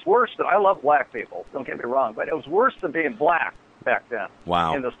mean, it was worse than, I love black people, don't get me wrong, but it was worse than being black back then.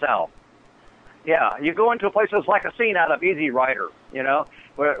 Wow. In the South. Yeah, you go into a place that's like a scene out of Easy Rider,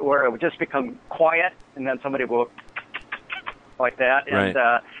 where it would just become quiet, and then somebody would like that, and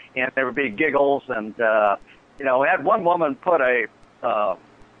right. And there would be giggles, and we had one woman put in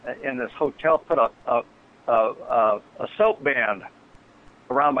this hotel put a soap band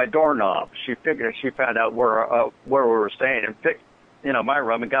around my doorknob. She found out where we were staying and picked my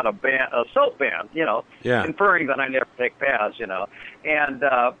room and got a soap band, yeah, inferring that I never take baths, and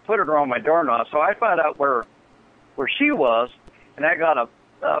put it around my doorknob. So I found out where she was, and I got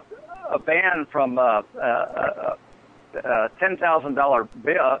a band from $10,000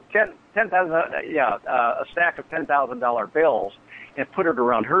 bill, a stack of $10,000 bills, and put it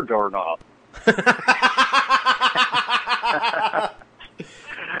around her doorknob.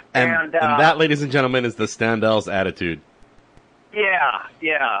 And that, ladies and gentlemen, is the Standells attitude. Yeah,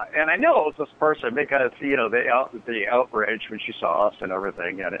 and I knew it was this person because the outrage when she saw us and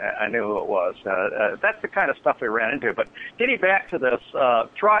everything, and I knew who it was. That's the kind of stuff we ran into. But getting back to this,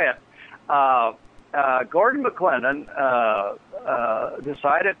 Try It. Gordon McClendon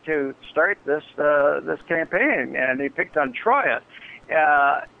decided to start this campaign, and he picked on Try It,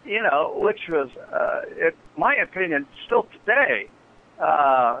 which was, in my opinion, still today.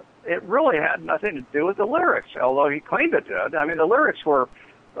 It really had nothing to do with the lyrics, although he claimed it did. I mean, the lyrics were,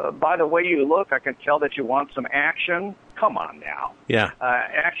 by the way you look, I can tell that you want some action. Come on now. Yeah.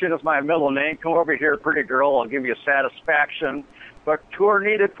 Action is my middle name. Come over here, pretty girl. I'll give you satisfaction. But tour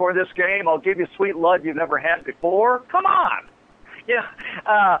needed for this game. I'll give you sweet love you've never had before. Come on. Yeah.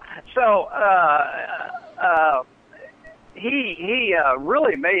 He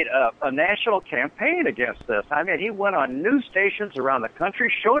really made a national campaign against this. I mean, he went on news stations around the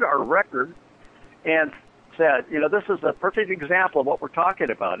country, showed our record, and said, this is a perfect example of what we're talking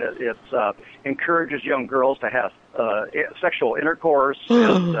about. It encourages young girls to have sexual intercourse.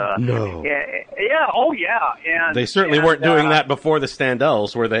 And, no. Yeah, oh yeah. And they certainly weren't doing that before the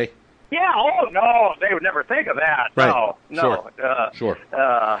Standells, were they? Yeah, oh no, they would never think of that. Right. No. Sure.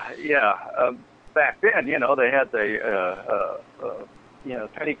 Yeah. Back then, they had the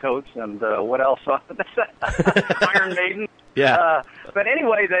petticoats and what else? Iron Maiden. Yeah. But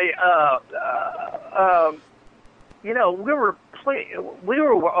anyway, they we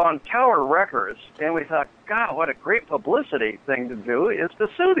were on Tower Records, and we thought, God, what a great publicity thing to do is to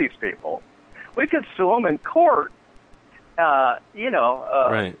sue these people. We could sue them in court.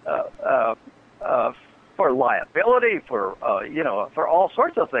 Right. For liability, for all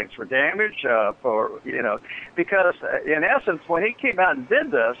sorts of things, for damage, because in essence, when he came out and did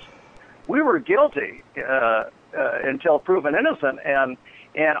this, we were guilty until proven innocent, and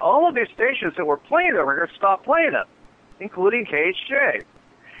all of these stations that were playing the record stopped playing it, including KHJ,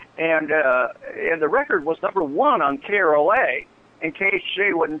 and the record was number one on KROA, and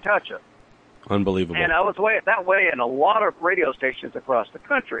KHJ wouldn't touch it. Unbelievable. And I was that way in a lot of radio stations across the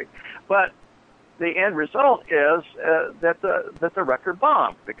country, but the end result is that the record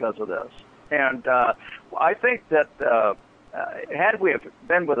bombed because of this. And I think that had we have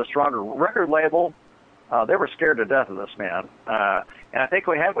been with a stronger record label, they were scared to death of this man. And I think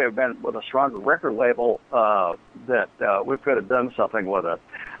we have been with a stronger record label that we could have done something with it.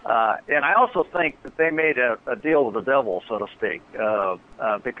 And I also think that they made a deal with the devil, so to speak,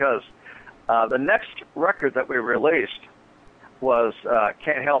 because the next record that we released was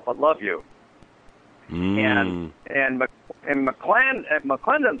Can't Help But Love You. And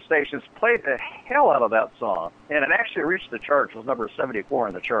McClendon stations played the hell out of that song, and it actually reached the charts. It was number 74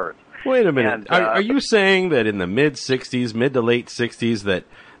 in the charts. Wait a minute. And, are you saying that in the mid to late 60s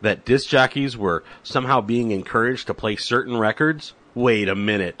that disc jockeys were somehow being encouraged to play certain records? Wait a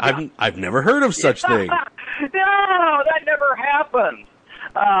minute. I've never heard of such thing. No, that never happened.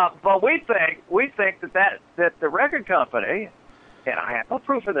 But we think that the record company, and I have no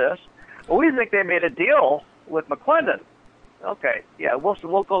proof of this, but we think they made a deal with McClendon. Okay, yeah,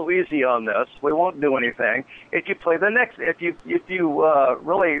 we'll go easy on this. We won't do anything if you play the next. If you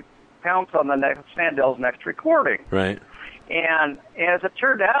really pounce on the next Sandel's next recording. Right. And as it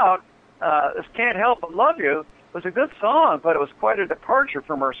turned out, this Can't Help But Love You was a good song, but it was quite a departure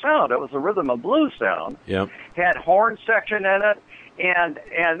from our sound. It was a rhythm and blues sound. Yep. Had horn section in it, and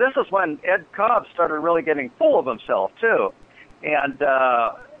this is when Ed Cobb started really getting full of himself too, and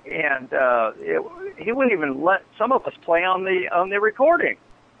he wouldn't even let some of us play on the recording.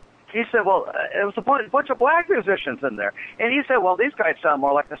 He said, well, it was a bunch of black musicians in there. And he said, well, these guys sound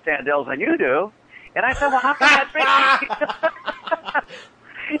more like the Standells than you do. And I said, well, how can that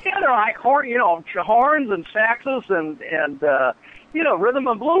be? They're like horns and saxes and rhythm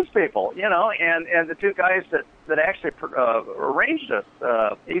and blues people, and the two guys that actually arranged it,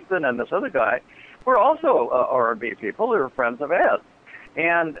 Ethan and this other guy, were also R&B people. They were friends of Ed.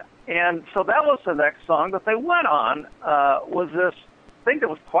 And so that was the next song that they went on, was this thing that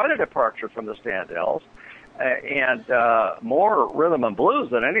was quite a departure from the Standells, and more rhythm and blues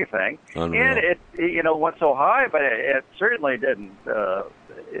than anything. Unreal. And it went so high, but it certainly didn't.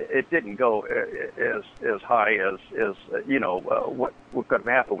 It didn't go as high as what could have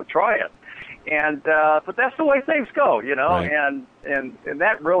happened with Try It. And but that's the way things go, Right. And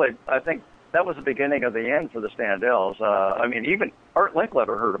that really, I think, that was the beginning of the end for the Standells. I mean, even Art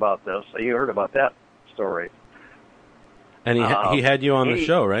Linkletter heard about this. You heard about that story. And he had you on the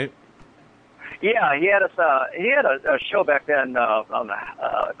show, right? Yeah, he had us. He had a show back then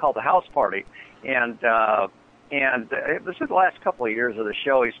called the House Party, and this is the last couple of years of the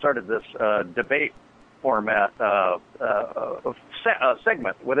show. He started this debate format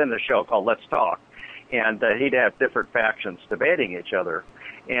segment within the show called Let's Talk, and he'd have different factions debating each other.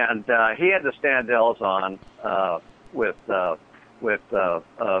 And he had the Standells on with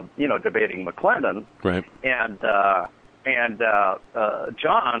debating McClendon, right? And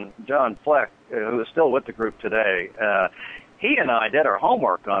John Fleck, who is still with the group today, he and I did our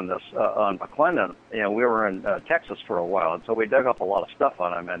homework on this on McClendon. We were in Texas for a while, and so we dug up a lot of stuff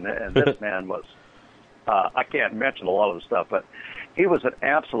on him. And this man was, I can't mention a lot of the stuff, but he was an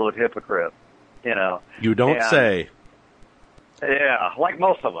absolute hypocrite. You don't say. Yeah, like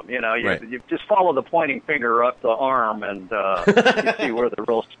most of them, Right. You just follow the pointing finger up the arm, and you see where the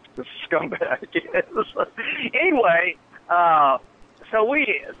real scumbag is. Anyway, so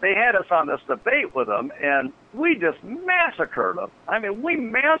they had us on this debate with them, and we just massacred them. I mean, we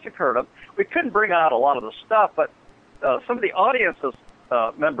massacred them. We couldn't bring out a lot of the stuff, but some of the audience's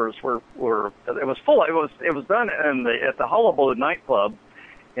members were. It was full. It was done at the Hullabaloo nightclub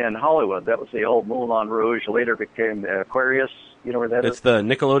in Hollywood. That was the old Moulin Rouge. Later became the Aquarius. You know where that is? It's the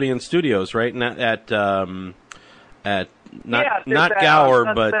Nickelodeon Studios, right? Not Gower,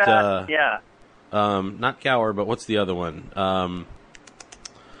 but not Gower, but what's the other one?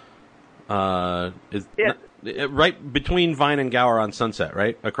 Right between Vine and Gower on Sunset,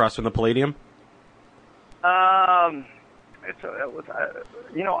 right across from the Palladium. I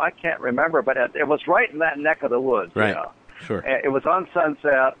can't remember, but it was right in that neck of the woods. Right. Sure. It was on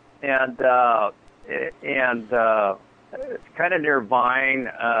Sunset, and kind of near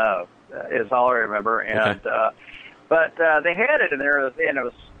Vine is all I remember. And but they had it in there, and it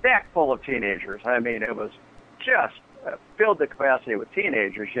was stacked full of teenagers. I mean, it was just filled to capacity with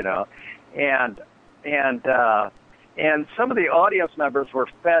teenagers, and some of the audience members were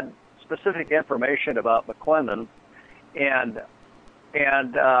fed specific information about McClendon, and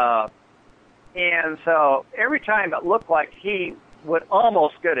so every time it looked like he would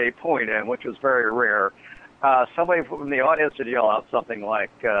almost get a point in, which was very rare, somebody from the audience would yell out something like,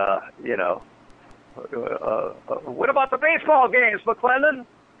 what about the baseball games, McClendon?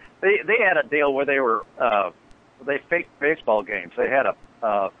 They had a deal where they faked baseball games. They had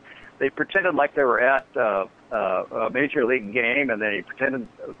they pretended like they were at a major league game, and they pretended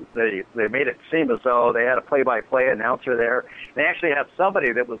they made it seem as though they had a play-by-play announcer there. They actually had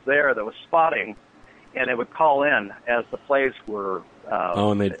somebody that was there that was spotting, and they would call in as the plays were.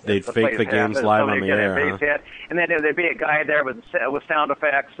 And they'd fake the games live on the air. Huh? And then there'd be a guy there with sound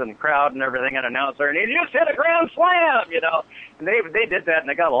effects and crowd and everything, and an announcer, and he just hit a grand slam, And they did that, and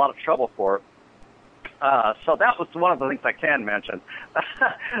they got a lot of trouble for it. So that was one of the things I can mention.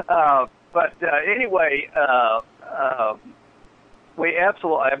 But anyway, we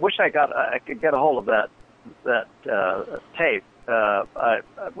absolutely. I wish I could get a hold of that tape.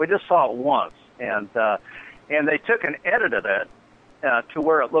 We just saw it once, and they took and edited it to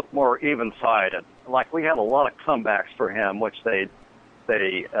where it looked more even-sided. Like we had a lot of comebacks for him, which they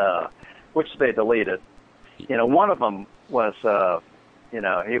deleted. One of them was,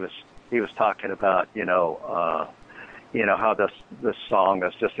 he was talking about, how this song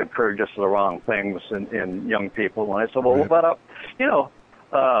has just encourages the wrong things in young people. And I said, well,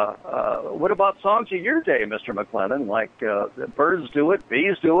 what about songs of your day, Mr. McLennan? Like birds do it,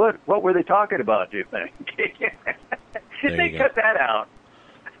 bees do it. What were they talking about, do you think? They cut that out.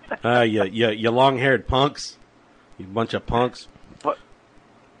 You long-haired punks. You bunch of punks. What?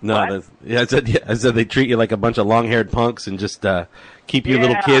 No, I said they treat you like a bunch of long-haired punks and just keep you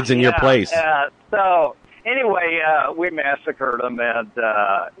little kids in your place. So anyway, we massacred them, but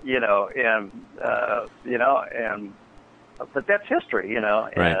that's history,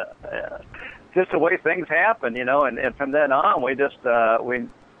 Right. Just the way things happen, and from then on, we just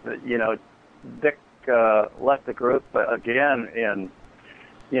Dick left the group again, and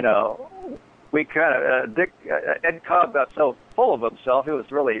we kind of Ed Cobb got so full of himself, it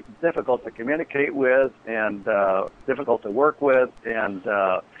was really difficult to communicate with and difficult to work with, and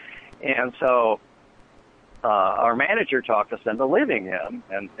so our manager talked us into leaving him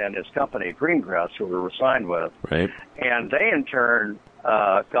and his company, Greengrass, who we were signed with. Right. And they in turn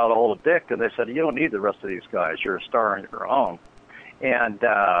got a hold of Dick, and they said, "You don't need the rest of these guys. You're a star on your own." And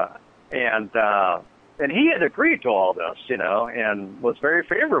he had agreed to all this, and was very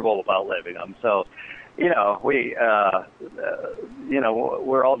favorable about leaving them. So, we,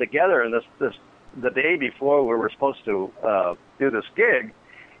 we're all together, and the day before we were supposed to do this gig,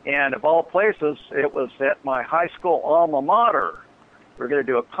 and of all places, it was at my high school alma mater. We're going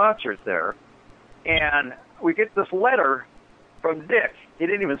to do a concert there, and we get this letter from Dick. He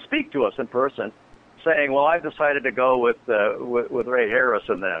didn't even speak to us in person, saying, "Well, I've decided to go with Ray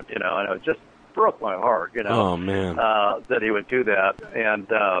Harrison then," and it just broke my heart, Oh, man. That he would do that, and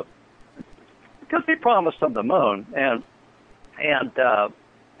because he promised them the moon, and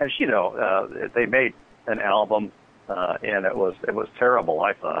as you know, they made an album, and it was terrible,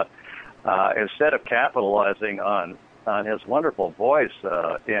 I thought. Instead of capitalizing on his wonderful voice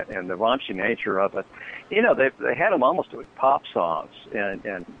and the raunchy nature of it, they had him almost doing pop songs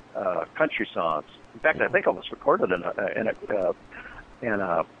and country songs. In fact, I think it was recorded in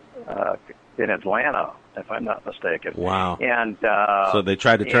Atlanta, if I'm not mistaken. Wow. And so they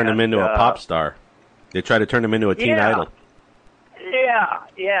tried to turn him into a pop star. They tried to turn him into a teen idol.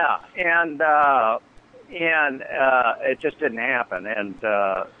 Yeah, and it just didn't happen, and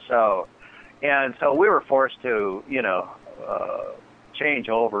so we were forced to, change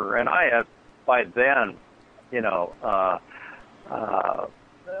over, and I had by then,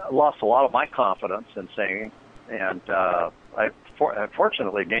 lost a lot of my confidence in singing, and I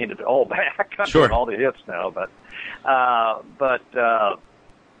fortunately gained it all back. I'm Sure. doing all the hits now, but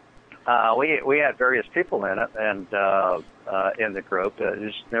we had various people in it, and in the group, it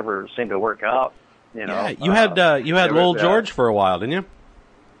just never seemed to work out. Yeah, you had Lowell George for a while, didn't you?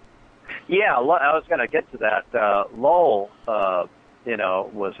 Yeah, I was going to get to that. Lowell,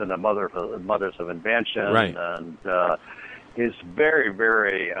 was in the Mothers of Invention, right. And he's very,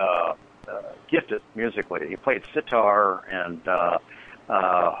 very gifted musically. He played sitar and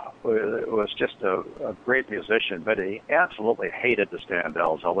was just a great musician, but he absolutely hated the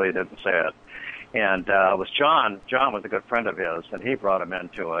Standells, although he didn't say it. And it was John. John was a good friend of his, and he brought him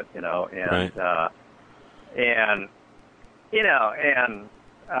into it, and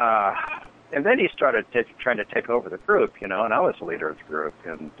and then he started trying to take over the group, and I was the leader of the group,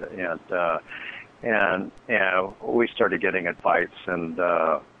 and we started getting in fights, and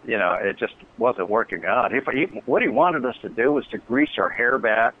it just wasn't working out. What he wanted us to do was to grease our hair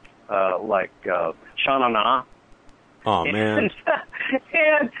back like Sha Na Na. Oh man!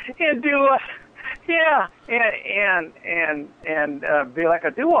 and do and be like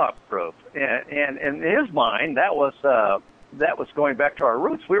a doo-wop group. And in his mind, that was going back to our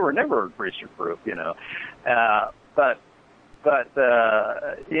roots. We were never a greaser group, but but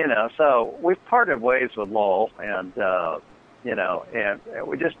so we've parted ways with Lowell, and and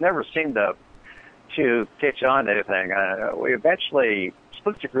we just never seemed to pitch on anything. We eventually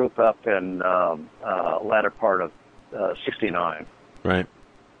split the group up in latter part of '69. Right.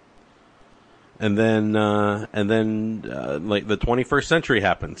 And then like the 21st century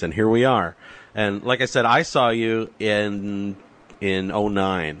happens, and here we are. And like I said, I saw you in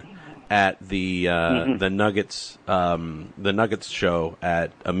 2009 at the Nuggets show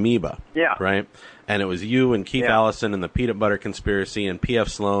at Amoeba. Yeah. Right. And it was you and Keith Allison and the Peanut Butter Conspiracy and P.F.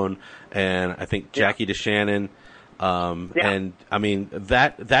 Sloan and I think Jackie DeShannon. And I mean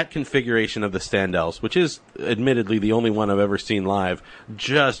that configuration of the Standells, which is admittedly the only one I've ever seen live,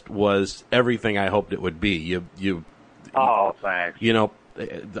 just was everything I hoped it would be. Oh, thanks. You know,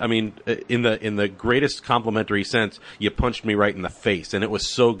 I mean, in the greatest complimentary sense, you punched me right in the face, and it was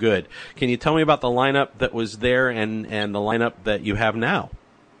so good. Can you tell me about the lineup that was there and the lineup that you have now?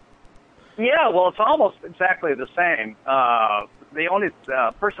 Yeah, well, it's almost exactly the same. The only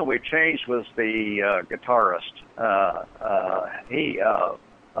person we changed was the guitarist.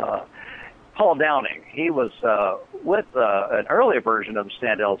 Paul Downing. He was with an early version of the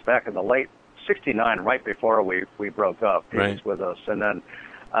Standells back in the late '69, right before we broke up. He was with us, and then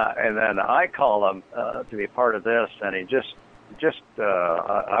I called him to be part of this, and he just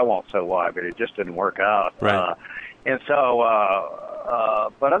I won't say why, but it just didn't work out. Right. And so.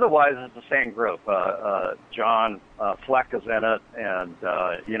 But otherwise, it's the same group. John Fleck is in it, and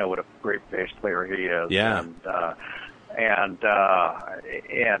what a great bass player he is. Yeah. And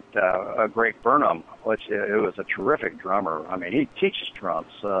Greg Burnham, who was a terrific drummer. I mean, he teaches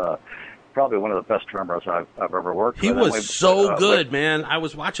drums. Probably one of the best drummers I've ever worked with. He was so good, man. I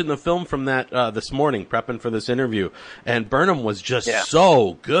was watching the film from that this morning, prepping for this interview, and Burnham was just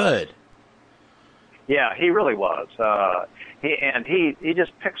so good. Yeah, he really was. He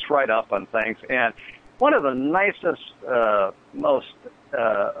just picks right up on things. And one of the nicest, most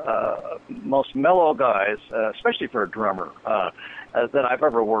mellow guys, especially for a drummer, that I've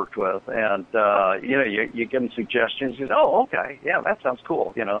ever worked with. And you give him suggestions. He says, "Oh, okay, yeah, that sounds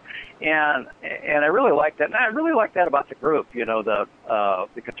cool." And I really like that. And I really like that about the group. The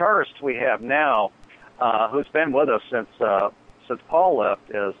guitarist we have now, who's been with us since Paul left,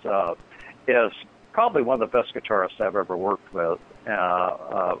 is probably one of the best guitarists I've ever worked with,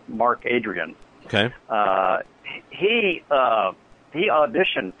 Mark Adrian. Okay. He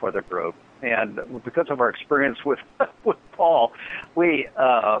auditioned for the group, and because of our experience with Paul, we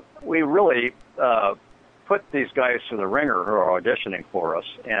really put these guys through the ringer who are auditioning for us.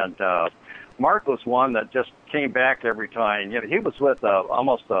 And Mark was one that just came back every time. He was with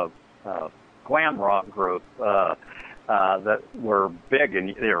almost a glam rock group that were big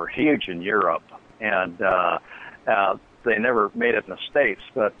and they were huge in Europe. And they never made it in the States,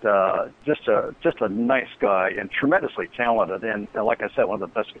 but just a nice guy and tremendously talented. And like I said, one of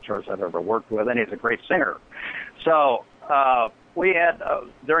the best guitarists I've ever worked with, and he's a great singer. So we had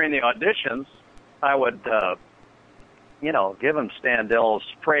during the auditions, I would give him Standells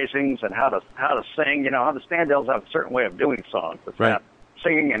phrasings and how to sing. How the Standells have a certain way of doing songs. It's half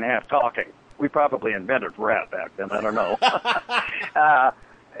singing and half talking. We probably invented rap back then. I don't know.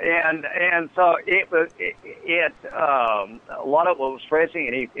 And so it was a lot of it was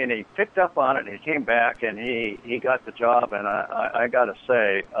phrasing, and he picked up on it, and he came back, and he got the job. And I got to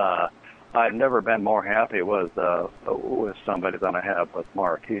say, I've never been more happy with somebody than I have with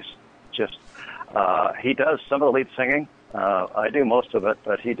Mark. He's just he does some of the lead singing. I do most of it,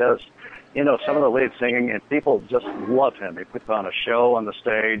 but he does some of the lead singing, and people just love him. He puts on a show on the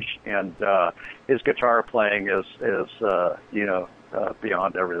stage, and his guitar playing is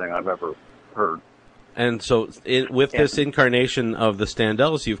beyond everything I've ever heard. And so, with this incarnation of the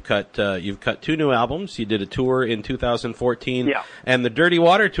Standells, you've cut two new albums. You did a tour in 2014, and the Dirty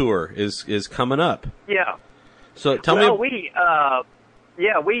Water tour is coming up. Yeah. So tell me. We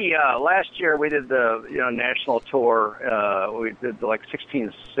last year we did the national tour. We did like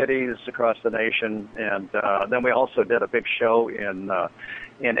 16 cities across the nation, and then we also did a big show in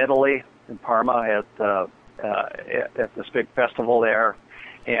Italy, in Parma, at this big festival there,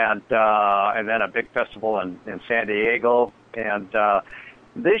 and then a big festival in San Diego. And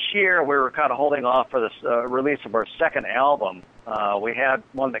this year we were kind of holding off for this release of our second album. We had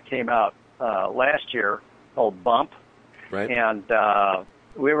one that came out last year called Bump. Right. And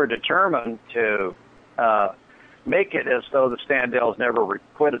we were determined to make it as though the Standells never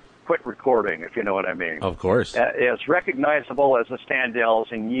quit recording, if you know what I mean. Of course. It's recognizable as the Standells,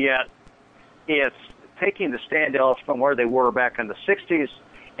 and yet it's taking the Standells from where they were back in the 60s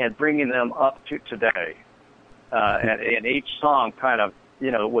and bringing them up to today. and each song kind of,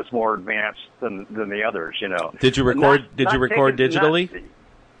 was more advanced than the others, Did you record? Did you record digitally?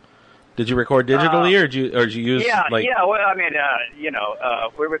 Did you record digitally, or did you use? Yeah. Well, I mean,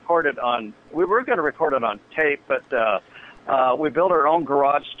 we recorded on. We were going to record it on tape, but we built our own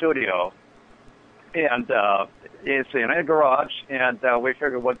garage studio, and it's in a garage, and we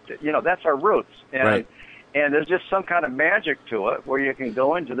figured, that's our roots, and right. And there's just some kind of magic to it where you can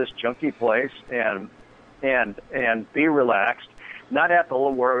go into this junky place and be relaxed, not have to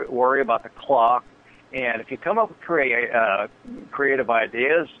worry about the clock. And if you come up with creative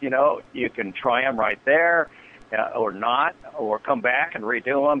ideas, you can try them right there, or not, or come back and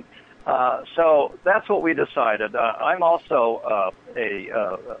redo them. So that's what we decided. I'm also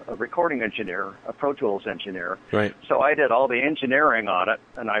a recording engineer, a Pro Tools engineer. Right. So I did all the engineering on it,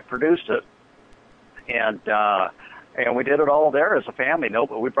 and I produced it. And we did it all there as a family.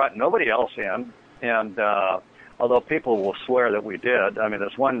 We brought nobody else in. And although people will swear that we did, I mean,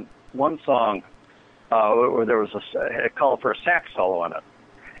 there's one song where there was a call for a sax solo in it,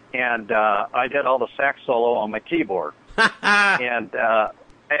 and I did all the sax solo on my keyboard. and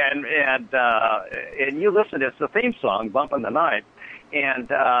you listen, it's the theme song, "Bump in the Night," and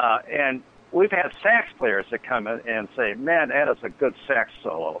we've had sax players that come in and say, "Man, that is a good sax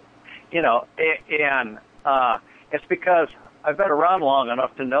solo," and it's because I've been around long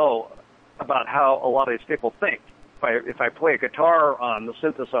enough to know about how a lot of these people think. If I play a guitar on the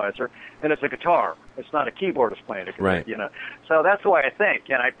synthesizer, then it's a guitar. It's not a keyboardist playing a guitar, right. So that's the way I think,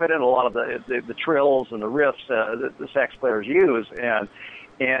 and I put in a lot of the trills and the riffs the sax players use, and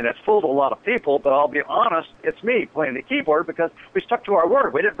it's fooled a lot of people. But I'll be honest, it's me playing the keyboard because we stuck to our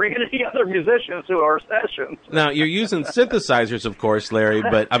word. We didn't bring in any other musicians to our sessions. Now, you're using synthesizers, of course, Larry,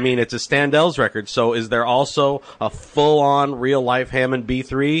 but, I mean, it's a Standells record, so is there also a full-on, real-life Hammond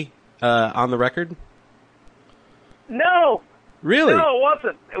B3 on the record? No. Really? No, it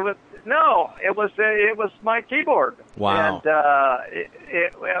wasn't. It was my keyboard. Wow. And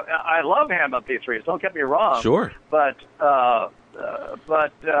I love Hammond B3s. Don't get me wrong. Sure. But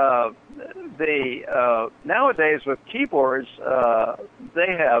nowadays with keyboards,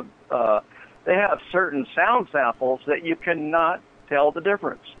 they have certain sound samples that you cannot tell the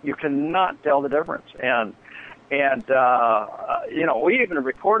difference. You cannot tell the difference. And we even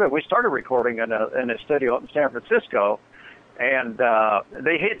we started recording in a studio up in San Francisco, and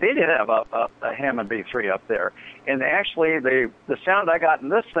they did have a Hammond B3 up there. And actually, the sound I got in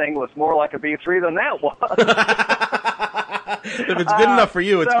this thing was more like a B3 than that was. If it's good enough for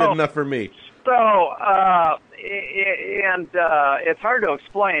you, it's good enough for me. So, it's hard to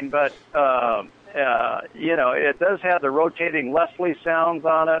explain, but it does have the rotating Leslie sounds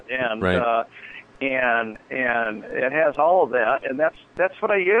on it, and right. And it has all of that, and that's what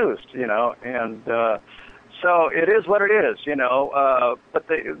I used, and so it is what it is, But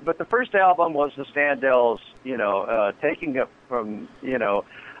the first album was the Standells, taking it from the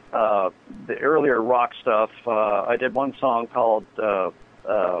earlier rock stuff. I did one song called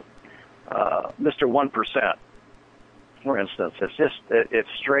Mr. 1%, for instance. It's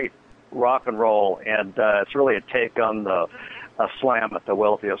straight rock and roll, and it's really a take on the slam at the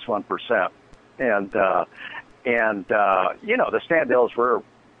wealthiest 1%. And the Standells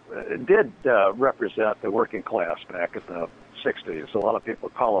did represent the working class back in the 60s. A lot of people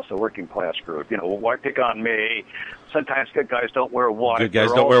call us a working class group. Why pick on me? Sometimes good guys don't wear white. Good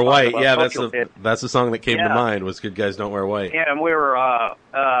guys don't wear white. Yeah, that's the song that came to mind, was Good Guys Don't Wear White. And we were,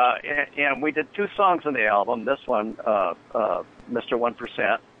 and we did two songs on the album. This one, Mr.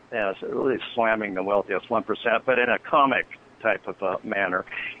 1%, and it's really slamming the wealthiest 1%, but in a comic type of manner,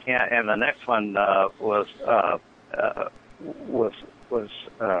 and the next one was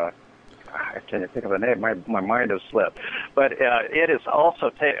I can't think of the name. My mind has slipped, but it is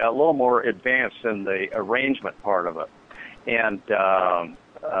also a little more advanced in the arrangement part of it, and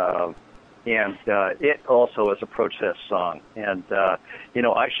it also is a protest song, and I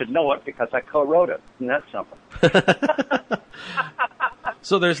should know it because I co-wrote it, and that's something.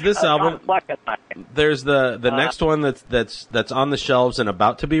 So there's this album. There's the next one that's on the shelves and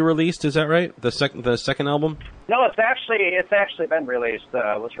about to be released. Is that right? The second album? No, it's actually been released.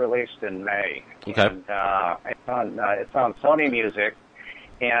 It was released in May. Okay. And it's on Sony Music,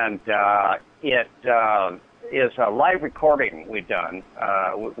 and it is a live recording we've done.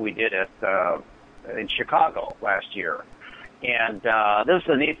 We did it in Chicago last year. And this is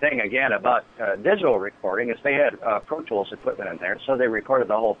the neat thing, again, about digital recording, is they had Pro Tools equipment in there, so they recorded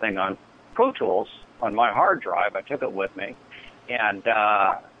the whole thing on Pro Tools on my hard drive. I took it with me, and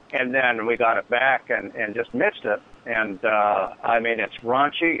then we got it back and just mixed it. And I mean, it's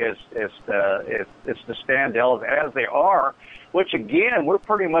raunchy. It's the stand-ins as they are, which again we're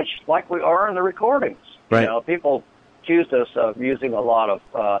pretty much like we are in the recordings. Right. You know, people accused us of using a lot of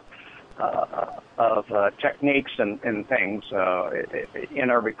techniques and things in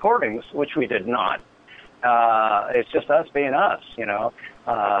our recordings, which we did not. It's just us being us, you know.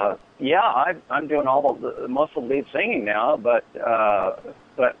 I'm doing most of the lead singing now, but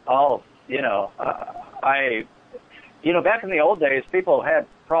all, you know, back in the old days, people had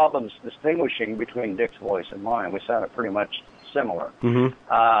problems distinguishing between Dick's voice and mine. We sounded pretty much similar. Mm-hmm.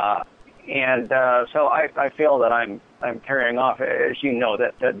 So I feel that I'm carrying off, as you know,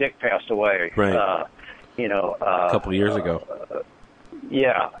 that Dick passed away. Right. A couple of years ago.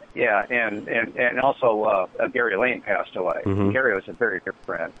 And also Gary Lane passed away. Mm-hmm. Gary was a very good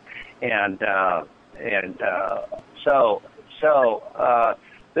friend, so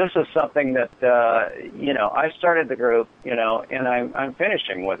this is something that I started the group, and I'm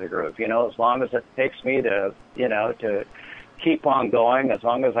finishing with the group, as long as it takes me to keep on going, as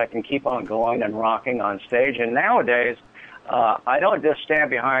long as I can keep on going and rocking on stage. And nowadays, I don't just stand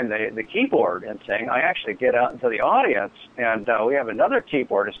behind the keyboard and sing. I actually get out into the audience, and we have another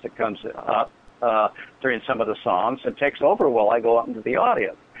keyboardist that comes up during some of the songs and takes over while I go out into the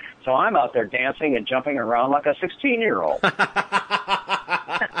audience. So I'm out there dancing and jumping around like a 16-year-old.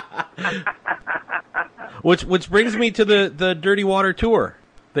 Which brings me to the Dirty Water tour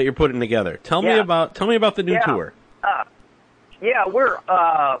that you're putting together. Tell me about the new tour.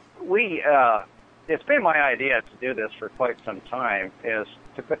 It's been my idea to do this for quite some time, is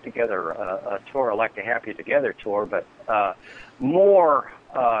to put together a tour like the Happy Together tour, but more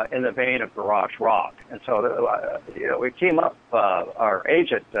in the vein of garage rock. And so we came up, our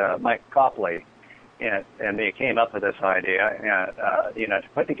agent, Mike Copley, and they came up with this idea, to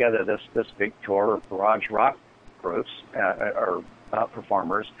put together this big tour of garage rock groups or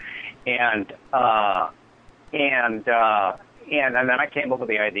performers, and then I came up with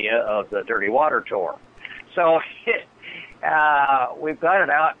the idea of the Dirty Water tour. So we've got it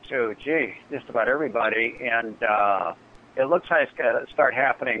out to just about everybody, and it looks like it's going to start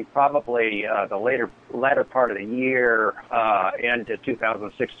happening probably the latter part of the year into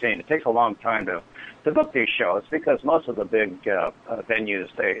 2016. It takes a long time to book these shows because most of the big venues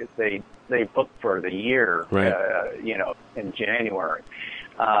they book for the year, right. In January.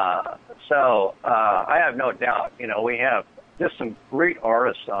 So I have no doubt, we have just some great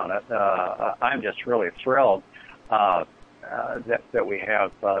artists on it. I'm just really thrilled that we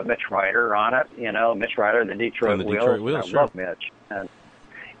have Mitch Ryder on it. Mitch Ryder, the Detroit Wheels. I love Mitch, and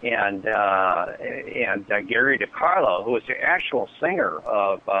Gary DiCarlo, who is the actual singer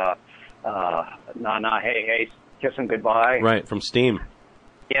of Na Na Hey Hey Kissin' Goodbye. Right, from Steam.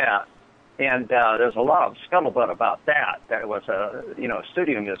 Yeah. And there's a lot of scuttlebutt about that. That was a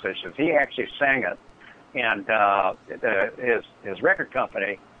studio musician. He actually sang it, and his record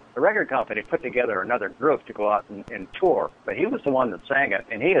company, the record company, put together another group to go out and tour. But he was the one that sang it,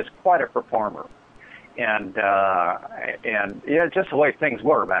 and he is quite a performer. And just the way things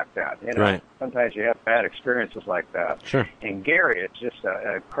were back then. Right. Sometimes you have bad experiences like that. Sure. And Gary is just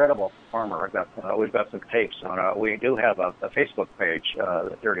an incredible performer. We've got some tapes on it. We do have a Facebook page,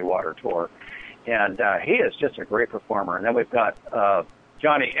 the Dirty Water Tour, and he is just a great performer. And then we've got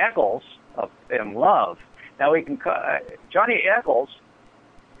Johnny Eccles in Love. Now we can Johnny Eccles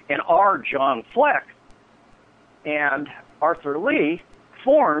and John Fleck and Arthur Lee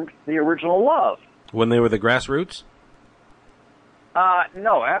formed the original Love. When they were the Grassroots?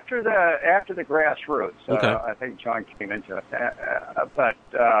 No, after the Grassroots. Okay. I think John came into it.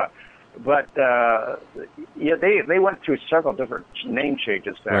 They went through several different name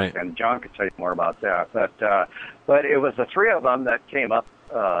changes back then. John could tell you more about that. But it was the three of them that came up,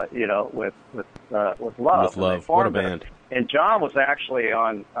 with Love. With Love. What a band. And John was actually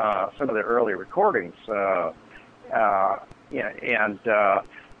on some of the early recordings. So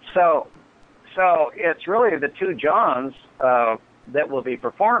it's really the two Johns that will be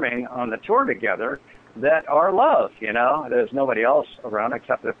performing on the tour together that are Love. There's nobody else around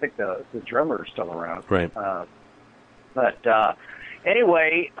except I think the drummer is still around. Right.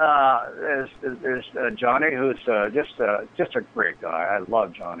 Anyway, there's Johnny, who's just a great guy. I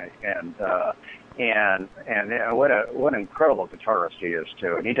love Johnny, and what an incredible guitarist he is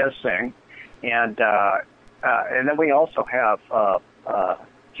too, and he does sing, and then we also have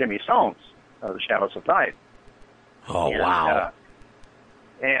Jimmy Soames of the Shadows of Night. Oh, wow.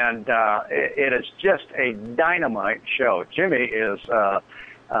 It is just a dynamite show. Jimmy is, I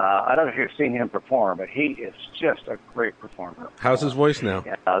don't know if you've seen him perform, but he is just a great performer. How's his voice now?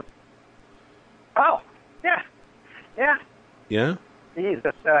 Yeah. Yeah?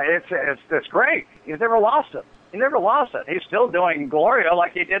 It's great. He's never lost it. He never lost it. He's still doing Gloria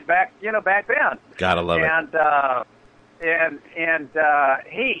like he did back then. Gotta love it. And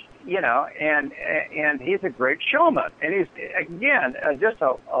he, and he's a great showman. And he's, again, just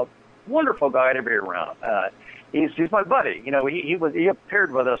a wonderful guy to be around. He's my buddy. He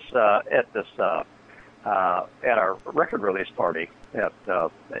appeared with us at our record release party at the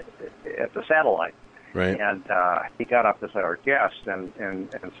Satellite. Right. And he got up as our guest and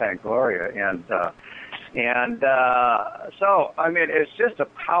sang Gloria. So, I mean, it's just a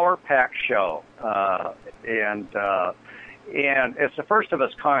power-packed show. And it's the first of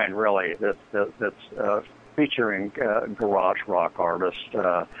its kind, really, that's featuring garage rock artists,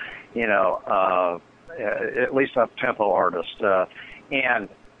 at least up-tempo artists.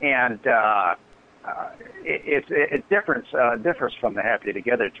 It differs from the Happy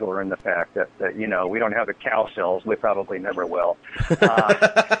Together tour in the fact that we don't have the cow cells. We probably never will.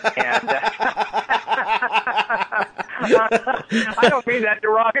 I don't mean that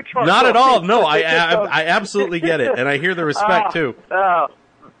derogatory. Not at all. No, I absolutely get it, and I hear the respect too. But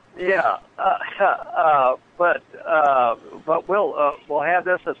we'll have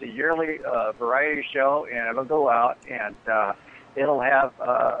this as a yearly variety show, and it'll go out, and it'll have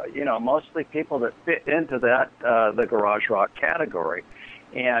mostly people that fit into that the garage rock category.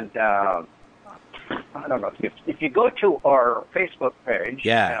 And I don't know if you go to our Facebook page,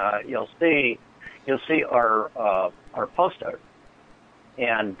 you'll see our poster,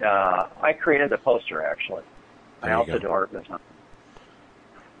 and I created the poster actually. I also do art design.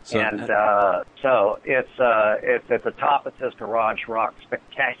 So it's at the top. It says Garage Rock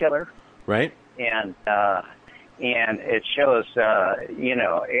Spectacular, right? And it shows,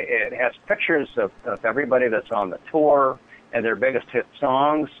 it has pictures of everybody that's on the tour and their biggest hit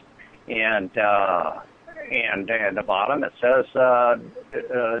songs, and at the bottom it says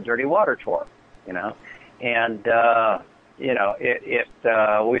Dirty Water Tour, we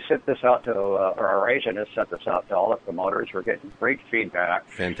sent this out to our agent has sent this out to all the promoters. We're getting great feedback.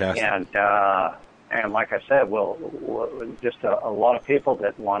 Fantastic. And like I said, we'll just a lot of people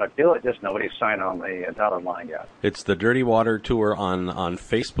that want to do it, just nobody's signed on the dotted line yet. It's the Dirty Water Tour on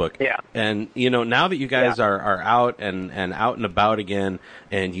Facebook. Yeah. And, now that you guys are out and out and about again,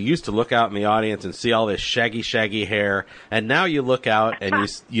 and you used to look out in the audience and see all this shaggy hair, and now you look out and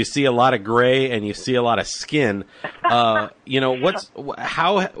you see a lot of gray and you see a lot of skin. Tell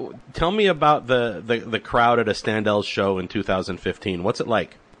me about the crowd at a Standell's show in 2015. What's it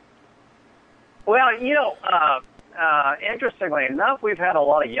like? Well, interestingly enough, we've had a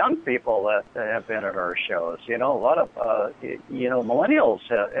lot of young people that have been at our shows. A lot of, millennials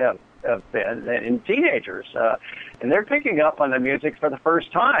have been, and teenagers, and they're picking up on the music for the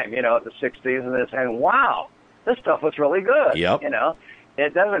first time, the 60s, and they're saying, wow, this stuff was really good. Yep.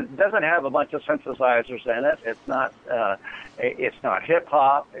 It doesn't have a bunch of synthesizers in it. It's not hip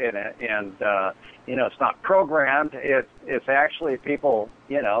hop, and it's not programmed. It's actually people,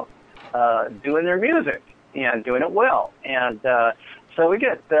 doing their music and doing it well, and so we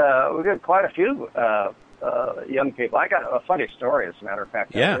get quite a few young people. I got a funny story, as a matter of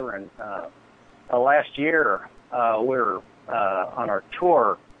fact. Yeah. We were in last year. We were on our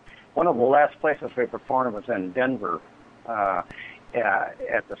tour. One of the last places we performed was in Denver, at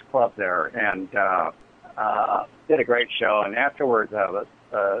this club there, and did a great show. And afterwards,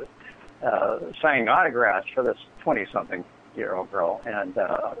 sang autographs for this 20-something-year-old girl, and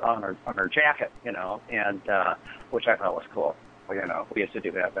on her jacket, and which I thought was cool. Well, we used to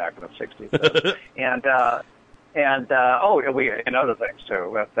do that back in the '60s, and other things too.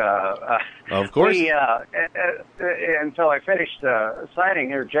 But of course, and so I finished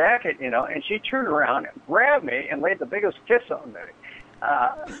signing her jacket, and she turned around and grabbed me and laid the biggest kiss on me.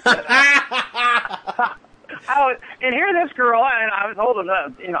 And here this girl, and I was old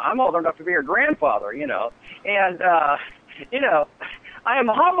enough, I'm old enough to be her grandfather, and I am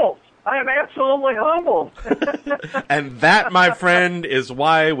humbled. I am absolutely humbled. And that, my friend, is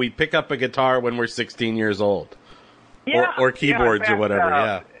why we pick up a guitar when we're 16 years old. Yeah. Or keyboards, fact, or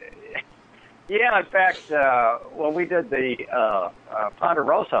whatever, Yeah, in fact, when we did the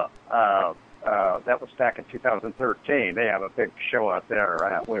Ponderosa, that was back in 2013. They have a big show out there.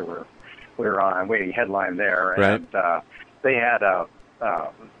 We were on. We headlined there, and they had a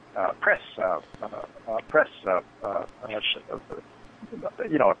press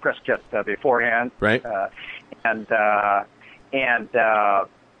kit beforehand, right? And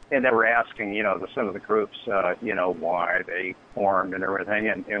they were asking, some of the groups, why they formed and everything.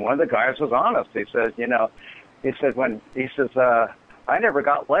 And one of the guys was honest. He says, I never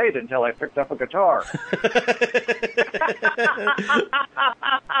got laid until I picked up a guitar.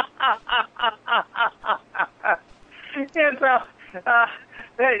 And so,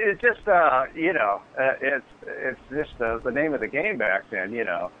 it's just, it's just the name of the game back then,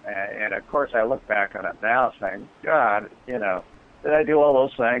 And of course, I look back on it now saying, God, did I do all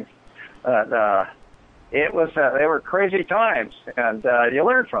those things? It was, they were crazy times, and you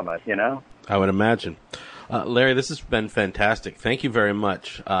learn from it, I would imagine. Larry, this has been fantastic. Thank you very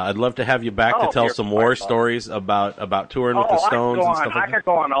much. I'd love to have you back to tell some more stories about touring with the Stones and stuff like that. I could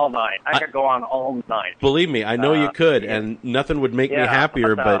go on all night. I could go on all night. Believe me, I know you could, and nothing would make me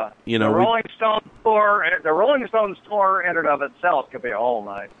happier. But the Rolling Stones tour, in and of itself could be a whole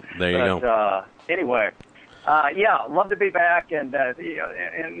night. There you go. Anyway, love to be back, and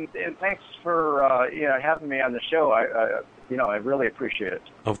thanks for having me on the show. I really appreciate it.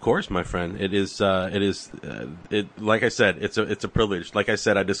 Of course, my friend. It is. Like I said, it's a privilege. Like I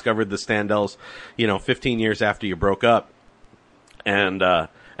said, I discovered the Standells, 15 years after you broke up, and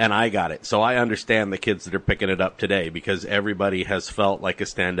I got it. So I understand the kids that are picking it up today, because everybody has felt like a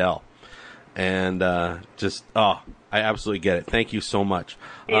Standell, and I absolutely get it. Thank you so much.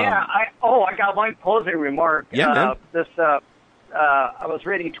 I got one closing remark. Yeah, man. I was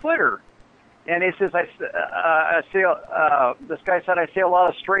reading Twitter. And he says, I see, this guy said, I see a lot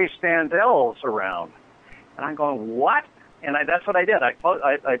of stray Standells around. And I'm going, what? And that's what I did. I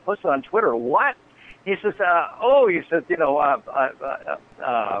posted on Twitter, what? He says, I'm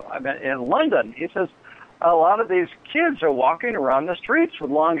in London. He says, a lot of these kids are walking around the streets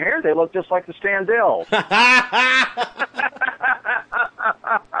with long hair. They look just like the Standells.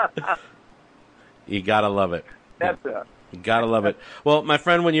 You gotta love it. That's it. You gotta love it. Well, my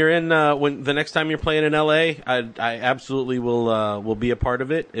friend, when you're in, when the next time you're playing in LA, I absolutely will be a part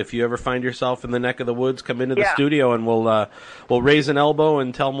of it. If you ever find yourself in the neck of the woods, come into the studio and we'll raise an elbow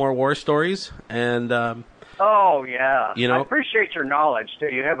and tell more war stories. And I appreciate your knowledge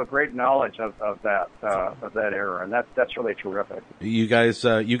too. You have a great knowledge of that era, and that's really terrific. You guys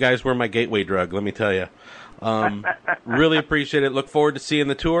were my gateway drug. Let me tell you. Really appreciate it. Look forward to seeing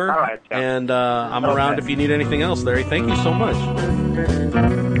the tour. All right, and I'm around if you need anything else, Larry. Thank you so much.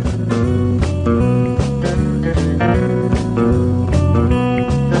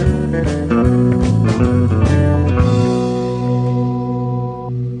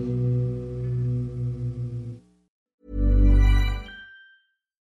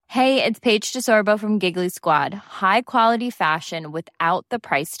 Hey, it's Paige DeSorbo from Giggly Squad. High quality fashion without the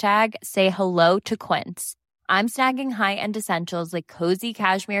price tag. Say hello to Quince. I'm snagging high-end essentials like cozy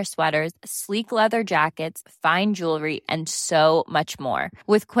cashmere sweaters, sleek leather jackets, fine jewelry, and so much more.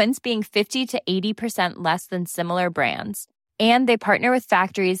 With Quince being 50 to 80% less than similar brands. And they partner with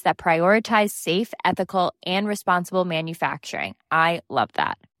factories that prioritize safe, ethical, and responsible manufacturing. I love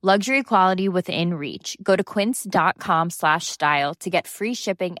that. Luxury quality within reach. Go to quince.com/style to get free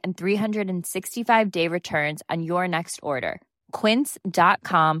shipping and 365-day returns on your next order.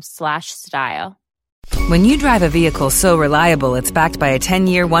 Quince.com/style. When you drive a vehicle so reliable it's backed by a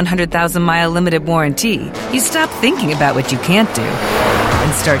 10-year, 100,000-mile limited warranty, you stop thinking about what you can't do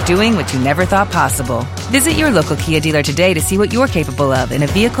and start doing what you never thought possible. Visit your local Kia dealer today to see what you're capable of in a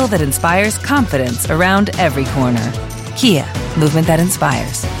vehicle that inspires confidence around every corner. Kia, movement that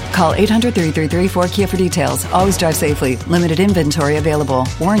inspires. Call 800-333-4KIA for details. Always drive safely. Limited inventory available.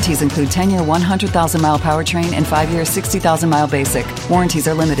 Warranties include 10-year 100,000-mile powertrain and 5-year 60,000-mile basic. Warranties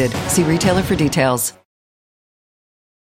are limited. See retailer for details.